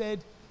interested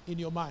in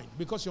your mind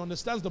because he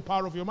understands the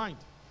power of your mind.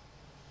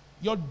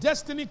 Your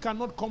destiny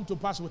cannot come to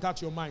pass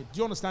without your mind. Do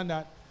you understand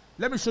that?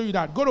 Let me show you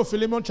that. Go to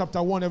Philemon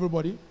chapter 1,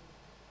 everybody.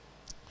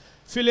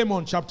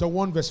 Philemon chapter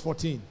 1, verse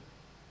 14.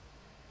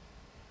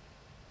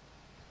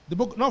 The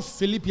book, not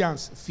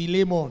Philippians,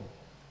 Philemon.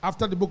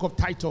 After the book of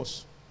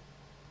Titus.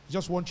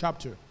 Just one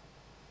chapter.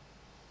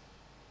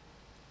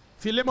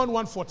 Philemon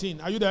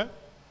 1:14. Are you there?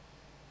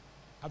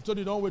 I've told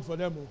you don't wait for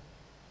them.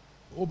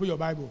 Open your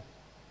Bible.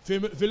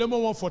 Philemon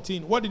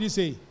 1:14. What did he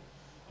say?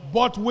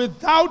 But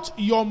without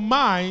your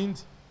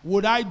mind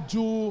would I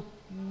do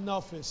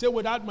nothing. Say,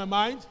 without my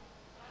mind,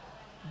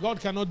 God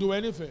cannot do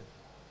anything.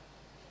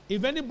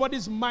 If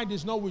anybody's mind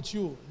is not with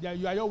you, then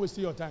you are always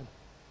wasting your time.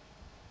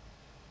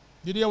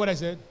 Did you hear what I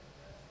said?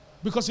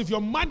 Because if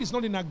your mind is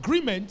not in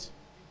agreement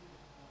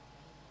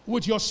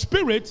with your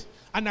spirit,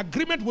 an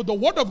agreement with the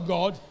word of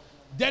God,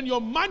 then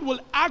your mind will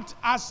act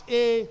as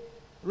a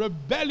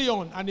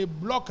rebellion and a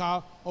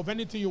blocker of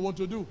anything you want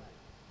to do.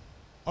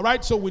 All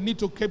right, so we need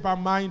to keep our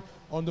mind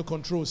under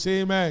control.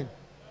 Say amen.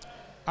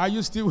 Are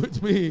you still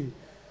with me?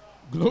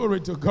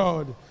 Glory to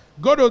God.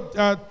 Go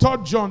to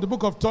 3 John, the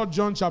book of 3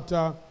 John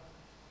chapter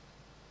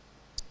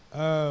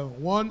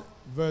 1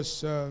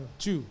 verse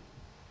 2.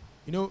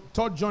 You know,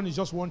 3 John is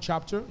just one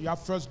chapter. You have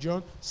 1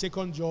 John,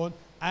 2 John,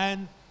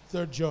 and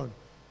 3 John.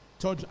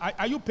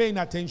 Are you paying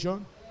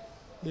attention?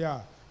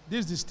 Yeah.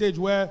 This is the stage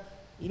where,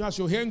 you know, as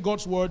you're hearing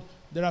God's word,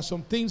 there are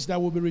some things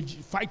that will be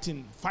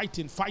fighting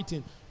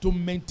to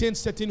maintain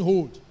certain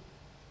hold.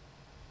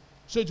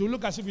 So it will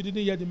look as if you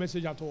didn't hear the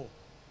message at all.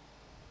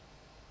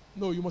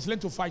 No, you must learn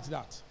to fight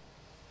that.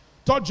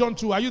 3 John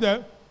 2, are you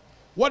there?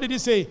 What did he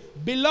say?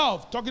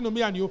 Beloved, talking to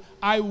me and you,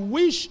 I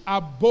wish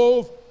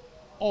above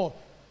all.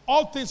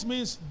 All things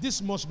means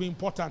this must be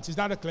important. Is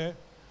that clear?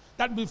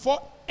 That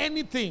before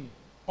anything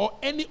or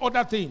any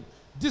other thing,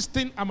 this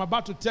thing I'm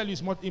about to tell you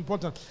is more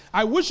important.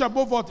 I wish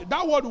above all.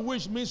 That word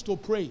wish means to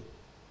pray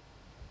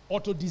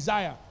or to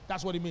desire.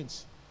 That's what it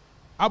means.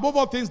 Above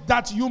all things,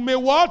 that you may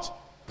what?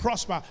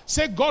 Prosper.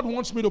 Say, God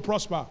wants me to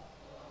prosper.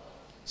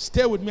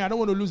 Stay with me. I don't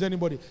want to lose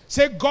anybody.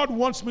 Say, God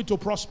wants me to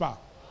prosper.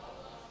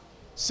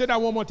 Say that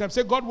one more time.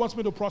 Say, God wants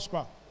me to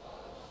prosper.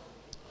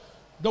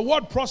 The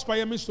word prosper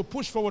here means to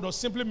push forward or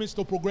simply means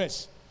to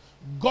progress.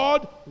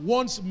 God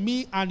wants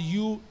me and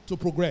you to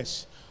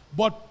progress.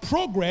 But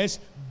progress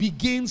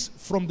begins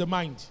from the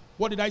mind.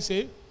 What did I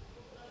say?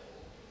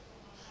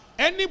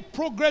 Any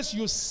progress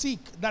you seek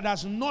that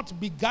has not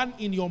begun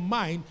in your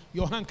mind,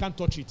 your hand can't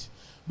touch it.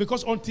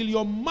 Because until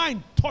your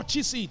mind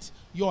touches it,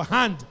 your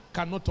hand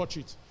cannot touch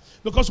it.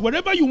 Because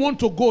wherever you want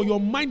to go, your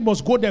mind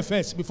must go there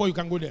first before you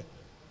can go there.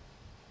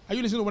 Are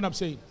you listening to what I'm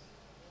saying?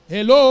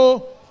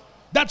 Hello?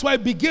 That's why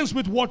it begins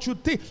with what you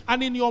think.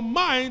 And in your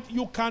mind,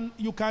 you can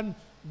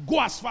go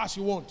as far as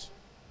you want.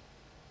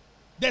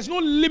 There's no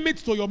limit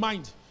to your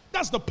mind.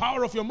 That's the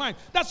power of your mind.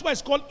 That's why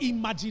it's called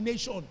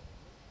imagination.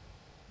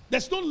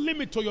 There's no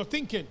limit to your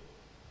thinking.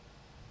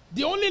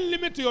 The only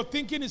limit to your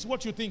thinking is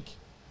what you think.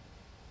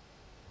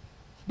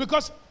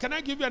 Because, can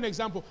I give you an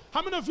example?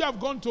 How many of you have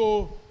gone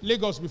to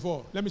Lagos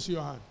before? Let me see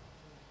your hand.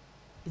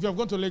 If you have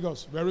gone to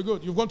Lagos, very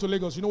good. You've gone to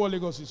Lagos. You know what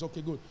Lagos is?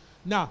 Okay, good.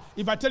 Now,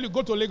 if I tell you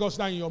go to Lagos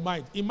now in your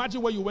mind,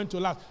 imagine where you went to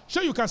last.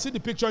 Sure, you can see the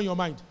picture in your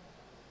mind.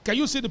 Can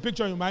you see the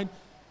picture in your mind?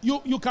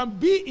 You can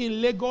be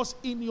in Lagos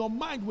in your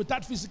mind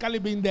without physically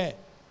being there.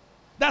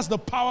 That's the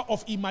power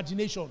of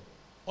imagination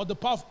or the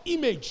power of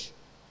image.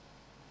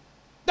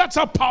 That's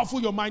how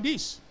powerful your mind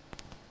is.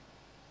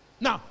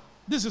 Now,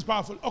 this is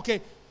powerful.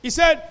 Okay, he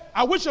said,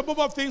 I wish above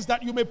all things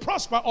that you may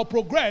prosper or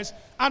progress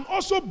and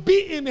also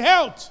be in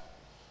health.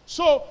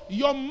 So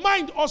your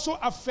mind also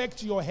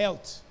affects your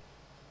health.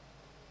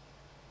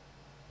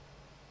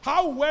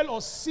 How well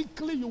or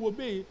sickly you will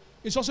be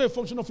is also a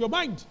function of your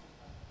mind.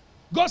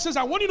 God says,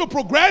 I want you to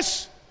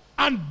progress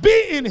and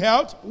be in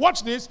health.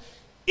 Watch this.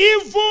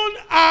 even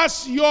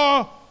as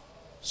your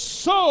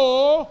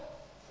soul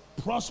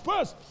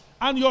prospers.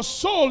 And your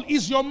soul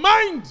is your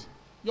mind,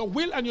 your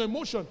will, and your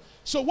emotion.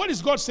 So what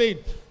is God saying?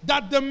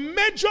 That the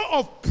measure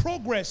of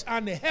progress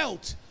and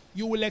health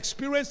you will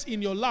experience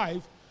in your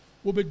life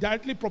will be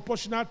directly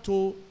proportional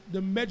to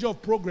the measure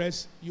of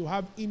progress you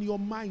have in your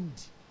mind.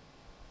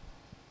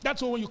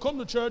 That's why when you come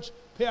to church,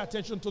 pay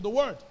attention to the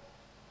word.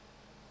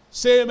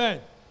 Say amen.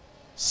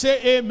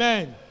 Say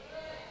amen.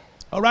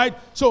 All right?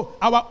 So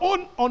our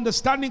own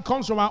understanding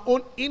comes from our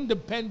own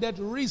independent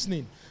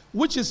reasoning,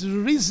 which is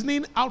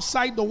reasoning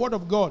outside the word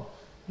of God.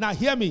 Now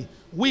hear me.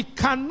 We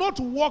cannot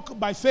walk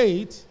by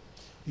faith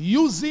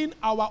using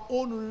our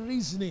own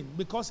reasoning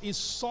because it's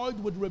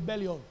soiled with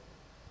rebellion.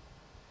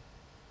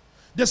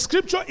 The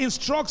scripture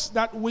instructs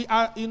that we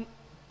are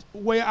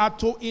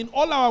to in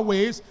all our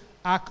ways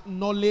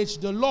acknowledge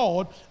the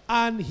Lord,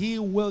 and he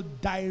will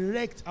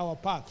direct our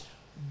path.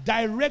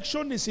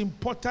 Direction is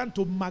important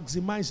to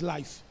maximize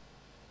life.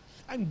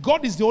 And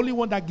God is the only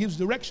one that gives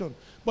direction.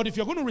 But if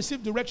you're going to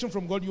receive direction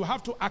from God, you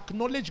have to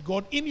acknowledge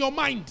God in your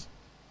mind.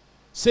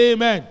 Say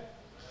amen.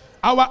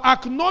 Our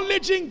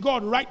acknowledging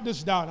God, write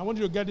this down. I want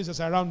you to get this as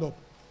I round up.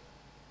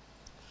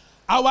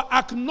 Our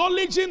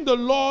acknowledging the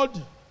Lord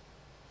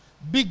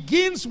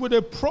begins with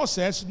a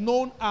process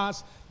known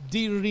as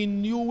the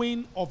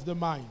renewing of the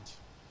mind.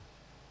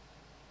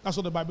 That's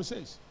what the Bible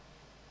says.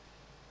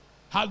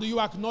 How do you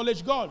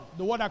acknowledge God?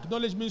 The word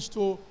acknowledge means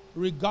to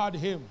regard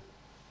him.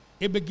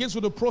 It begins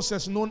with a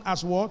process known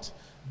as what?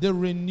 The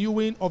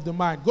renewing of the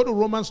mind. Go to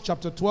Romans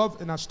chapter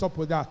 12 and I'll stop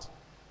with that.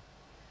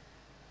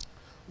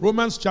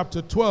 Romans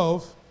chapter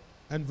 12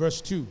 and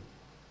verse 2.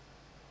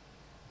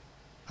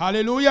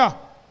 Hallelujah.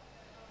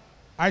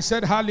 I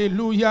said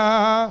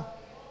hallelujah.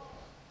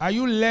 Are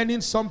you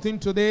learning something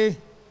today?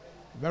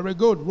 Very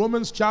good.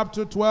 Romans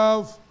chapter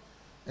 12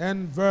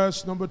 and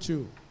verse number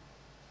 2.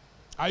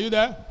 Are you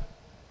there?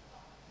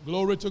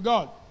 Glory to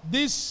God.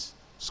 This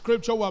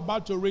scripture we're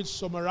about to read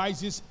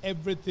summarizes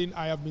everything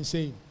I have been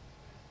saying.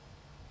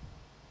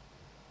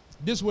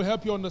 This will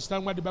help you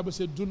understand why the Bible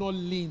says, do not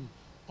lean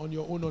on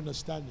your own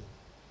understanding.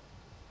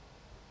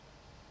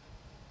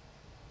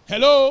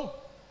 Hello?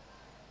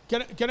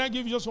 Can I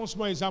give you just one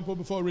small example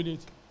before I read it?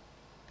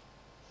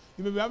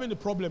 You may be having a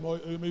problem, or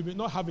you may be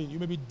not having. You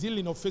may be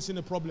dealing or facing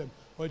a problem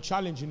or a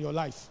challenge in your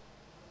life.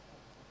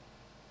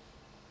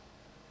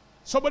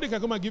 Somebody can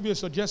come and give you a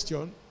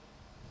suggestion,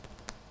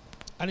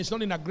 and it's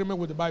not in agreement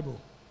with the Bible.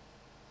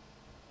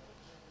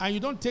 And you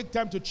don't take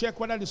time to check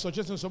whether the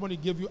suggestion somebody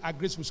gave you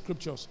agrees with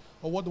scriptures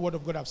or what the word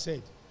of God have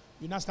said.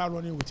 You now start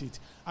running with it.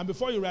 And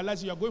before you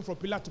realize you are going from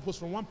pillar to post,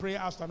 from one prayer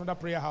house to another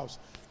prayer house,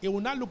 it will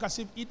not look as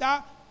if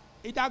either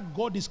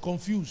God is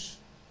confused,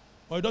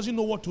 or he doesn't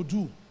know what to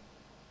do,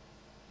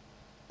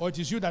 or it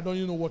is you that don't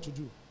even know what to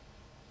do.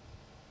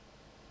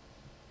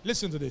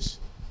 Listen to this.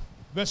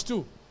 Verse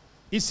 2.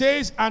 It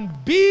says, and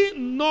be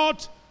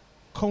not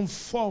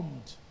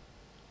conformed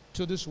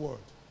to this world.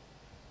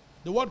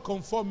 The word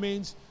conform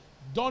means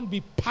don't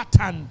be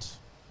patterned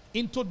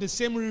into the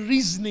same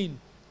reasoning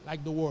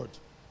like the word.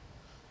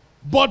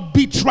 But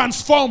be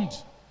transformed.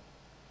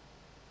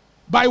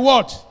 By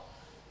what?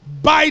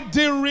 By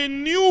the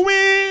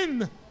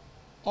renewing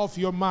of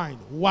your mind.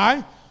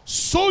 Why?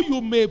 So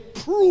you may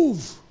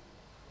prove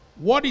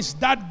what is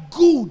that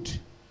good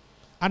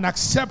and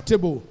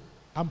acceptable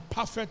and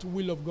perfect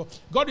will of God.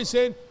 God is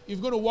saying, if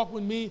you're going to walk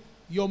with me,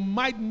 your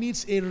mind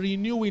needs a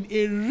renewing,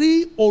 a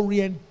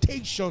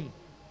reorientation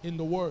in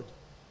the word.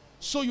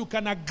 So you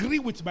can agree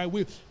with my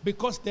will,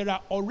 because there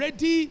are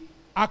already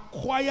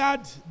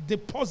acquired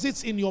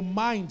deposits in your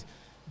mind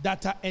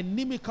that are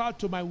inimical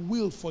to my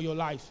will for your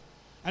life.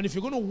 And if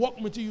you're going to walk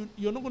with me,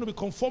 you're not going to be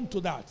conformed to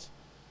that.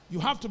 You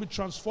have to be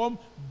transformed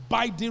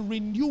by the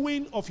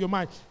renewing of your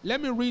mind.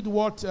 Let me read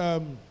what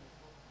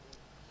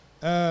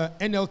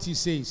NLT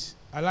says.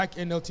 I like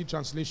NLT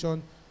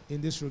translation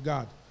in this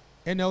regard.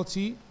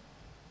 NLT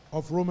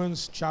of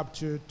Romans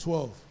chapter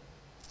 12.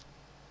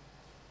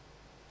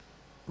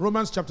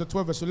 Romans chapter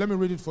 12. So let me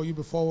read it for you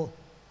before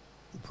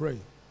we pray.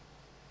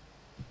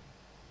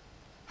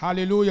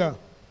 Hallelujah.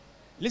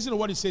 Listen to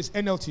what it says,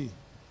 NLT,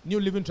 New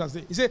Living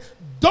Translation. It says,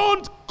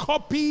 don't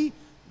copy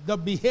the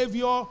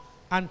behavior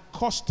and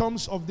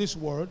customs of this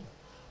world,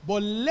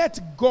 but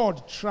let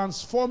God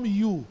transform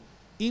you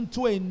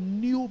into a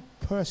new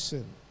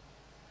person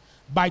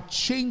by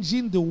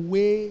changing the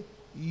way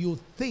you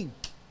think.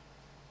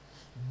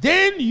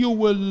 Then you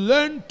will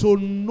learn to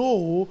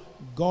know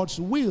God's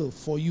will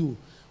for you,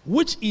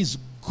 which is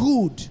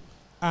good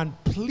and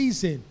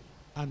pleasing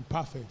and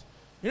perfect.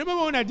 You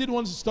remember when I did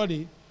one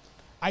study,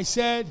 I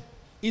said,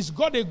 is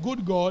God a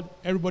good God?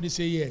 Everybody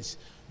say yes.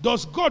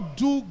 Does God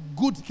do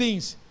good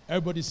things?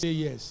 Everybody say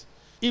yes.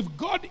 If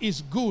God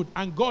is good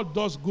and God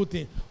does good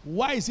things,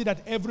 why is it that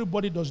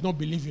everybody does not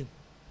believe him?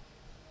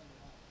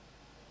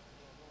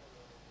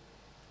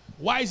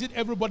 Why is it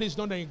everybody is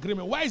not in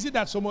agreement? Why is it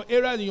that some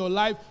areas in your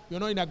life you're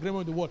not in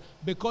agreement with the word?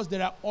 Because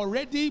there are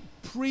already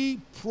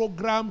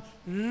pre-programmed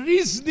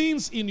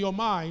reasonings in your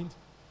mind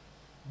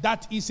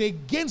that is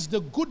against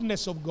the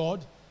goodness of God,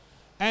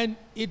 And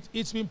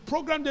it's been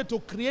programmed there to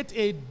create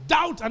a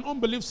doubt and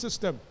unbelief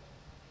system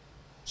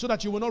so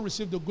that you will not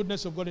receive the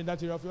goodness of God in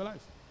that area of your life.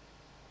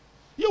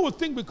 You would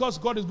think because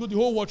God is good, the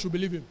whole world should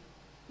believe him.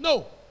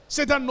 No,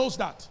 Satan knows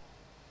that.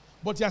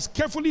 But he has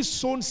carefully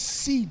sown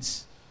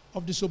seeds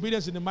of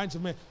disobedience in the minds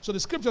of men. So the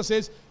scripture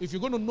says, if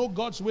you're going to know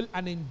God's will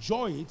and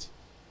enjoy it,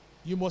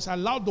 you must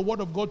allow the word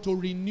of God to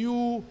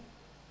renew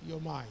your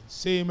mind.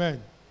 Say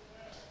amen.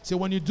 So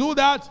when you do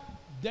that,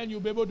 then you'll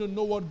be able to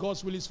know what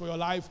God's will is for your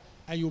life,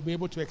 and you'll be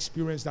able to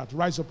experience that.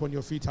 Rise up on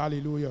your feet.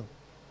 Hallelujah.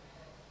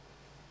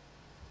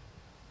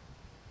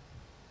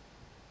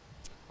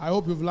 I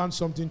hope you've learned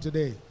something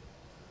today.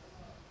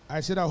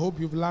 I said, I hope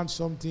you've learned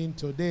something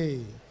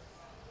today.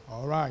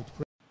 All right.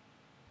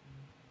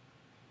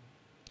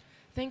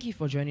 Thank you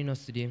for joining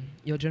us today.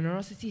 Your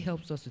generosity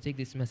helps us to take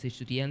this message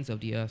to the ends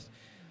of the earth.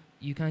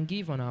 You can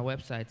give on our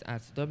website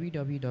at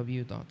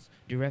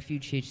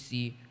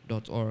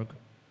www.therefugehc.org.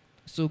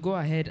 So go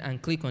ahead and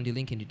click on the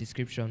link in the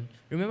description.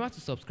 Remember to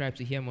subscribe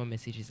to hear more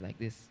messages like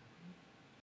this.